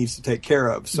everything he needs to take care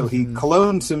of. So he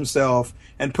clones himself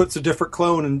and puts a different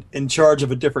clone in charge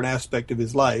of a different aspect of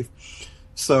his life.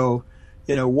 So,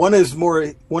 one is more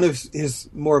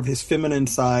of his feminine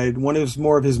side, one is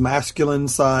more of his masculine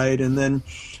side, and then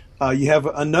you have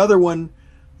another one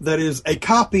that is a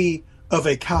copy of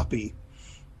a copy.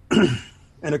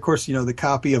 And of course, the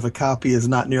copy of a copy is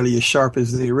not nearly as sharp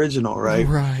as the original, right?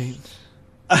 Right.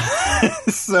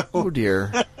 So, oh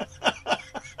dear.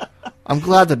 I'm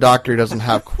glad the Doctor doesn't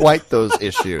have quite those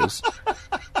issues.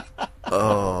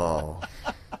 Oh.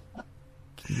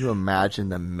 Can you imagine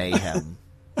the mayhem?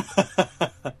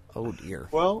 Oh dear.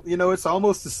 Well, it's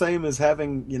almost the same as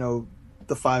having,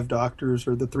 the 5 doctors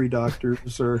or the 3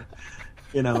 doctors, or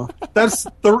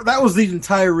that was the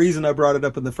entire reason I brought it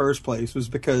up in the first place, was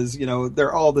because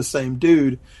they're all the same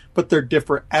dude, but they're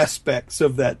different aspects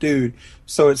of that dude.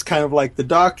 So it's kind of like the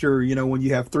Doctor. When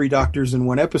you have 3 doctors in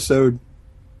one episode,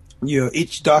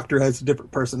 each doctor has a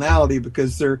different personality,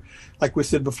 because they're, like we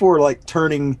said before, like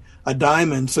turning a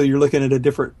diamond. So you're looking at a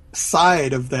different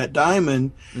side of that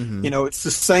diamond. It's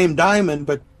the same diamond,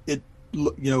 but it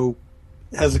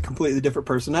has a completely different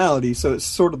personality. So it's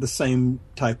sort of the same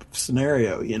type of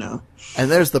scenario,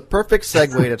 And there's the perfect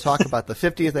segue to talk about the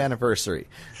 50th anniversary.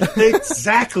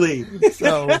 Exactly.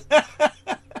 So,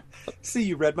 see,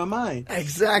 you read my mind.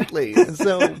 Exactly. And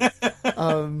so,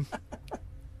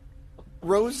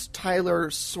 Rose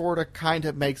Tyler sort of kind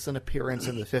of makes an appearance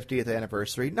in the 50th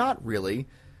anniversary. Not really.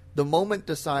 The Moment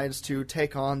decides to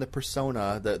take on the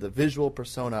persona, the visual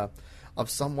persona of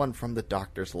someone from the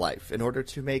Doctor's life, in order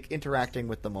to make interacting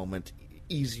with the Moment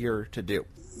easier to do.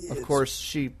 Of course,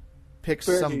 she picks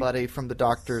somebody from the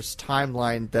Doctor's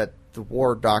timeline that the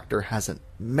War Doctor hasn't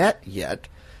met yet,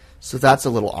 so that's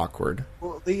a little awkward.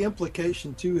 Well, the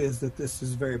implication, too, is that this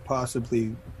is very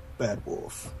possibly Bad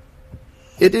Wolf.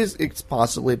 It's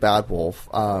possibly Bad Wolf,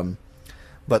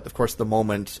 but of course the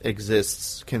Moment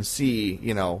can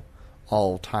see,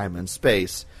 all time and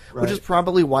space, right. Which is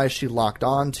probably why she locked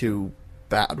on to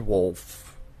Bad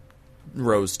Wolf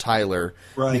Rose Tyler,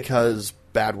 right. Because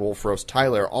Bad Wolf Rose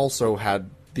Tyler also had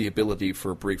the ability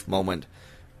for a brief moment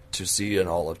to see in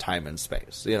all of time and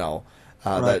space, right.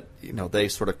 That, they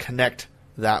sort of connect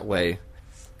that way.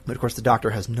 But of course the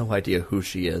Doctor has no idea who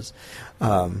she is,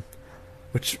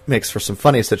 which makes for some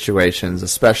funny situations,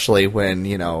 especially when,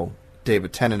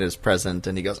 David Tennant is present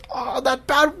and he goes, "Oh, that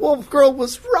Bad Wolf girl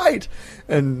was right."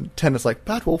 And Tennant's like,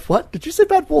 "Bad Wolf? What? Did you say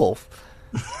Bad Wolf?"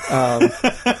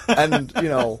 And,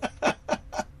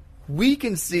 we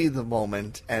can see the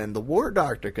Moment and the War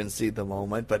Doctor can see the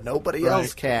Moment, but nobody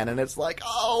else can. And it's like,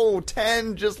 oh,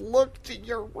 Ten, just look to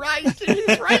your right. And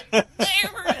he's right there.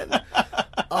 And,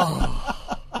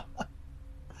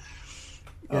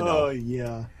 Oh,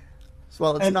 yeah.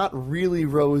 Well, it's not really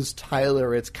Rose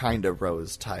Tyler, it's kind of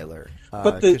Rose Tyler.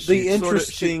 But the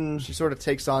interesting... She sort of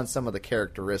takes on some of the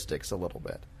characteristics a little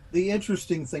bit. The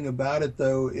interesting thing about it,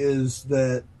 though, is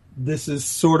that this is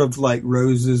sort of like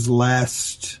Rose's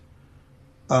last,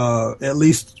 at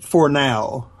least for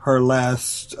now, her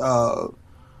last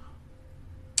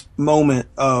moment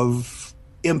of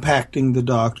impacting the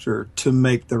Doctor to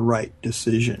make the right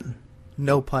decision.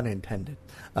 No pun intended.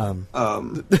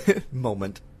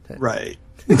 Moment. Right.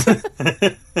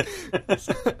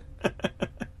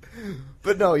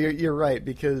 But no, you're right,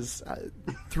 because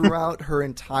throughout her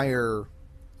entire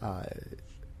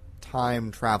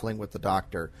time traveling with the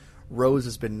Doctor, Rose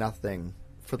has been nothing,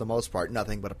 for the most part,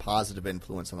 nothing but a positive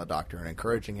influence on the Doctor and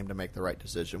encouraging him to make the right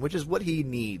decision, which is what he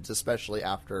needs, especially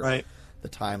after the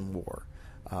Time War,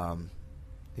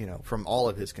 from all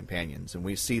of his companions. And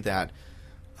we see that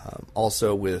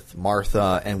also with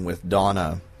Martha and with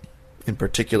Donna in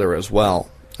particular as well.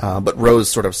 But Rose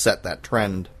sort of set that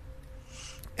trend,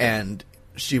 and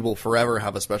she will forever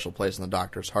have a special place in the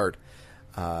Doctor's heart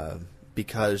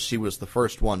because she was the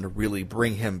first one to really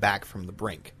bring him back from the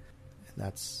brink. And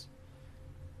that's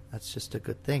just a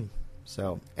good thing.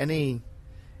 So any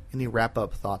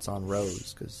wrap-up thoughts on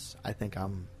Rose? Because I think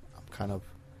I'm kind of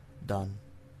done.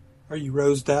 Are you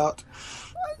rosed out?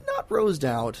 Not rosed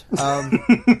out.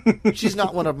 She's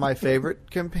not one of my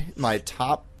my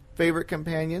top favorite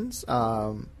companions,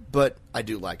 but I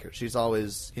do like her. She's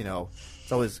always,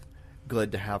 it's always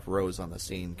good to have Rose on the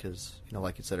scene because,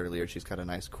 like you said earlier, she's got a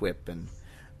nice quip. And,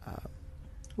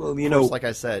 well, of course, like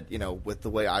I said, with the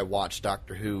way I watched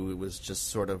Doctor Who, it was just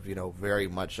sort of, very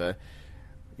much a,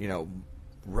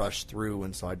 rush through,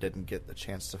 and so I didn't get the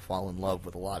chance to fall in love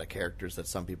with a lot of characters that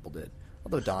some people did.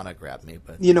 Although Donna grabbed me,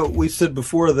 but we said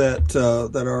before that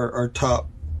that our top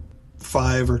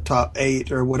 5 or top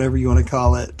 8 or whatever you want to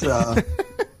call it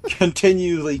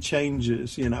continually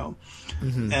changes,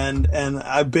 Mm-hmm. And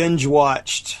I binge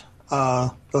watched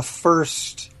the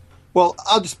first. Well,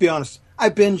 I'll just be honest. I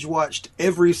binge watched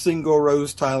every single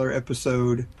Rose Tyler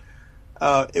episode,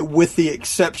 with the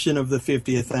exception of the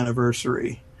 50th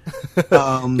anniversary,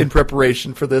 in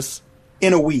preparation for this,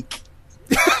 in a week.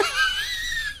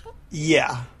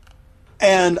 Yeah.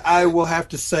 And I will have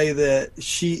to say that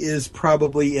she is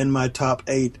probably in my top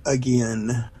 8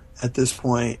 again at this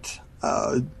point,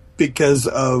 because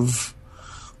of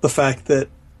the fact that,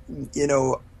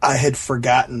 I had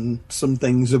forgotten some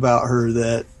things about her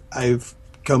that I've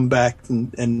come back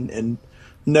and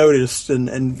noticed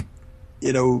and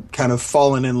kind of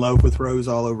fallen in love with Rose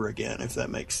all over again, if that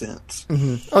makes sense.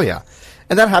 Mm-hmm. Oh, yeah.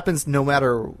 And that happens no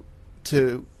matter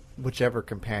to whichever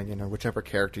companion or whichever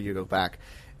character you go back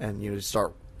and you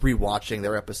start rewatching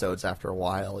their episodes after a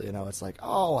while. It's like,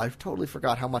 oh, I totally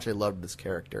forgot how much I loved this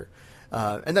character.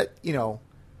 And that,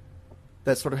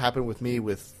 that sort of happened with me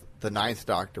with the 9th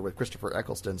Doctor, with Christopher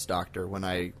Eccleston's Doctor, when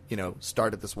I,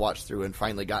 started this watch through and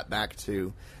finally got back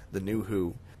to the New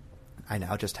Who. I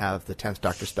now just have the 10th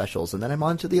Doctor specials, and then I'm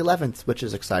on to the 11th, which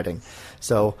is exciting.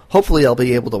 So hopefully I'll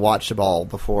be able to watch them all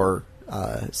before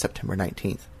September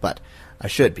 19th, but I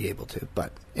should be able to.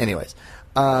 But anyways,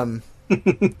 and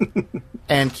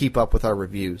keep up with our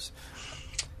reviews.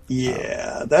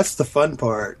 Yeah, that's the fun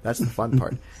part. That's the fun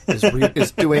part,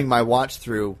 is doing my watch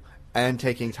through and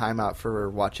taking time out for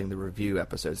watching the review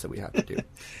episodes that we have to do.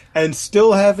 And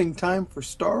still having time for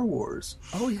Star Wars.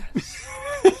 Oh, yes.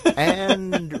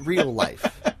 And real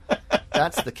life.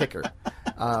 That's the kicker.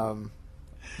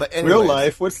 But anyways, real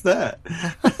life? What's that?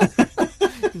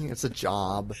 It's a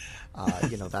job,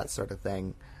 that sort of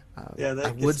thing. Yeah,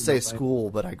 I would say school,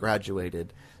 but I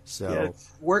graduated. So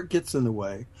work gets in the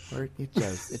way. It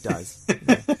does.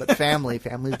 But family's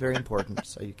very important,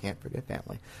 so you can't forget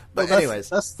family. But anyways,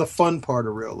 that's the fun part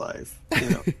of real life.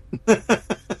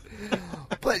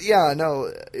 But yeah,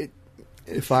 no.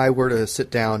 If I were to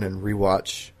sit down and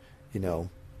rewatch,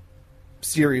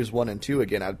 series 1 and 2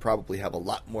 again, I'd probably have a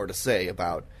lot more to say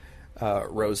about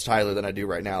Rose Tyler than I do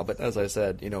right now. But as I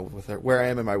said, with where I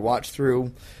am in my watch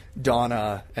through,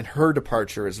 Donna and her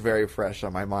departure is very fresh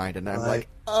on my mind, and I'm like,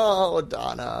 oh,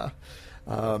 Donna.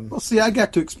 Well, see, I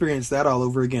got to experience that all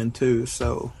over again too.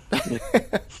 So,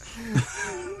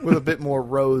 with a bit more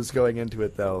Rose going into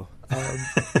it, though.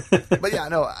 But yeah,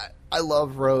 no, I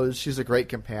love Rose. She's a great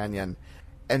companion,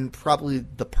 and probably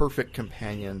the perfect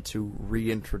companion to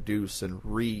reintroduce and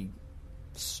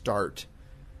restart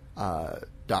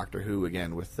Doctor Who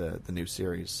again with the new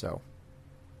series. So.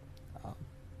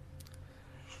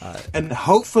 And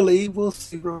hopefully we'll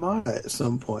see Ramada at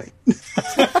some point.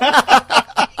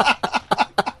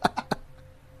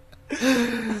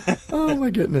 Oh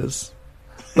my goodness.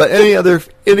 But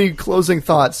any closing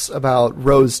thoughts about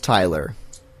Rose Tyler?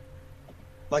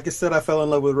 Like I said, I fell in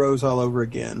love with Rose all over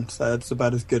again. So that's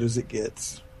about as good as it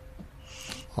gets.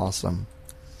 Awesome.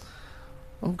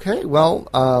 Okay, well,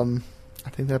 I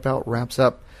think that about wraps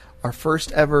up our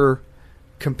first ever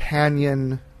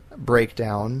companion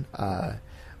breakdown,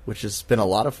 which has been a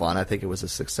lot of fun. I think it was a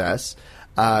success.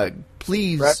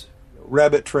 Please...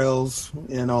 Rabbit trails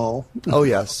and all. Oh,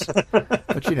 yes.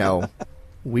 But, you know,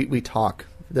 we talk.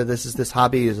 This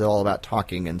hobby is all about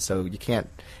talking, and so you can't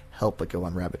help but go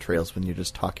on rabbit trails when you're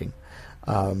just talking.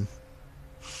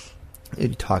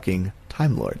 Talking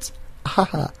Time Lords.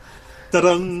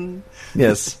 Ta-dum!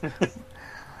 Yes.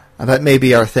 That may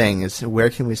be our thing, is where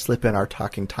can we slip in our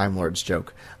Talking Time Lords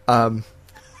joke. But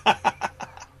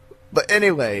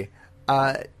anyway,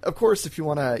 of course, if you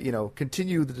want to,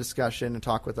 continue the discussion and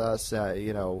talk with us,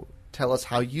 tell us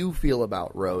how you feel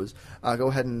about Rose, go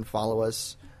ahead and follow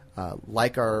us.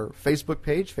 Like our Facebook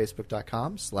page,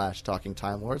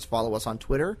 facebook.com/TalkingTimeLords. Follow us on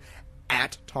Twitter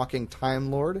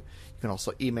 @TalkingTimeLord. You can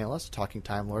also email us,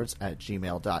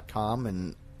 talkingtimelords@gmail.com,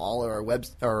 and all of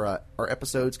our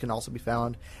episodes can also be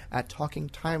found at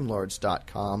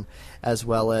talkingtimelords.com, as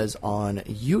well as on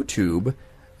YouTube.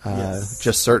 Yes.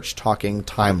 Just search Talking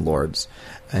Time Lords.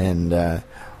 And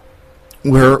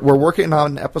we're working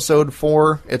on episode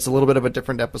 4. It's a little bit of a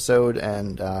different episode,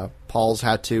 and Paul's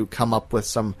had to come up with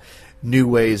some new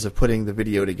ways of putting the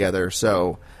video together.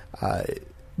 So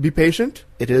be patient.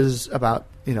 It is about,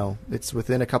 it's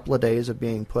within a couple of days of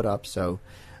being put up. So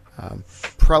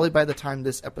probably by the time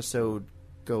this episode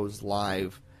goes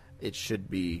live, it should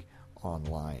be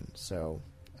online. So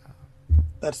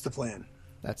that's the plan.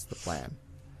 That's the plan.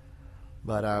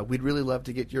 But we'd really love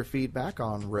to get your feedback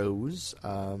on Rose.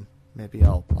 Maybe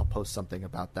I'll post something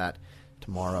about that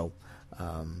tomorrow.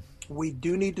 We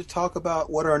do need to talk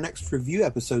about what our next review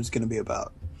episode is going to be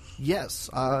about. Yes.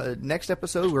 Next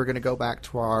episode, we're going to go back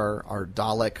to our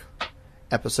Dalek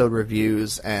episode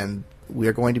reviews, and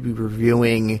we're going to be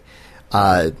reviewing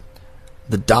the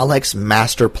Dalek's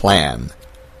Master Plan.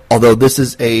 Although this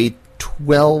is a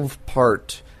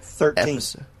 12-part 13.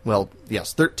 episode. Well,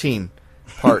 yes,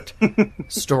 13-part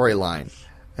storyline.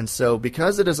 And so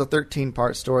because it is a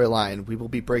 13-part storyline, we will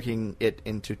be breaking it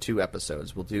into 2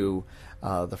 episodes. We'll do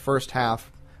the first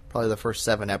half, probably the first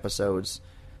 7 episodes.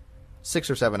 6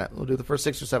 or 7. We'll do the first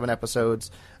 6 or 7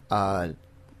 episodes.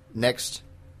 Next,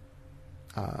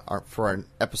 for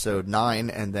episode 9,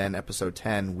 and then episode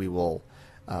 10, we will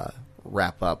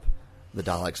wrap up the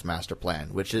Dalek's Master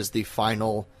Plan, which is the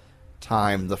final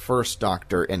time the first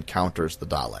Doctor encounters the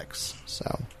Daleks.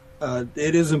 So...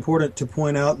 it is important to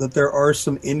point out that there are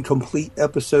some incomplete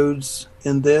episodes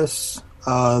in this.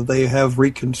 They have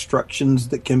reconstructions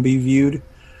that can be viewed.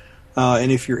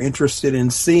 And if you're interested in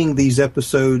seeing these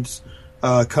episodes,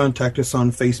 contact us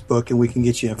on Facebook and we can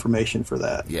get you information for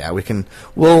that. Yeah, we can.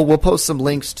 We'll post some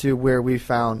links to where we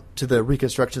found to the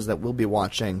reconstructions that we'll be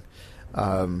watching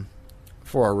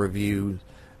for our review,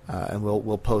 and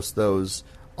we'll post those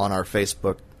on our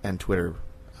Facebook and Twitter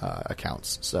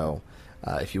accounts. So.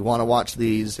 If you want to watch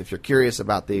these, if you're curious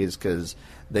about these, because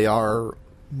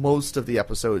most of the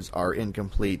episodes are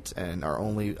incomplete and are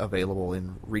only available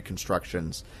in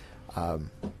reconstructions,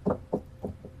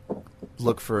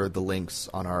 look for the links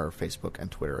on our Facebook and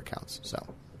Twitter accounts. So,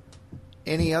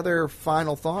 any other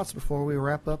final thoughts before we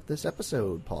wrap up this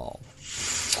episode, Paul?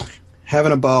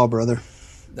 Having a ball, brother.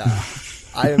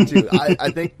 I am too. I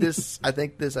think this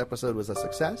episode was a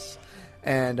success,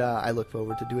 and I look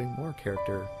forward to doing more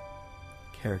character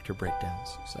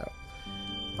breakdowns. So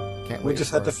can't wait. We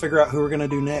just had to figure out who we're going to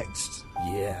do next.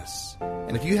 Yes.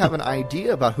 And if you have an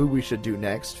idea about who we should do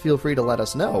next, feel free to let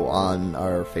us know on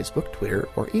our Facebook, Twitter,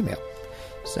 or email.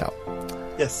 So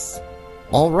yes.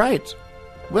 All right.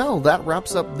 Well, that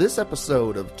wraps up this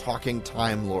episode of Talking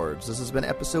Time Lords. This has been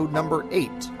episode number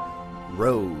 8,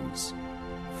 Rose.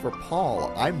 For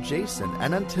Paul, I'm Jason,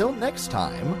 and until next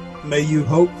time, may you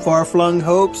hope far-flung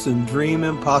hopes and dream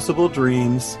impossible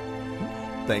dreams.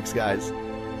 Thanks, guys.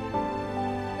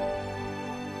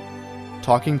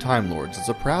 Talking Time Lords is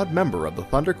a proud member of the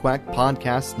Thunderquack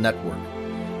Podcast Network.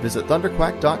 Visit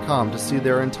thunderquack.com to see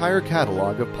their entire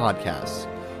catalog of podcasts,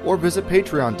 or visit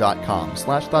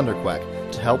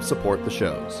patreon.com/thunderquack to help support the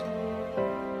shows.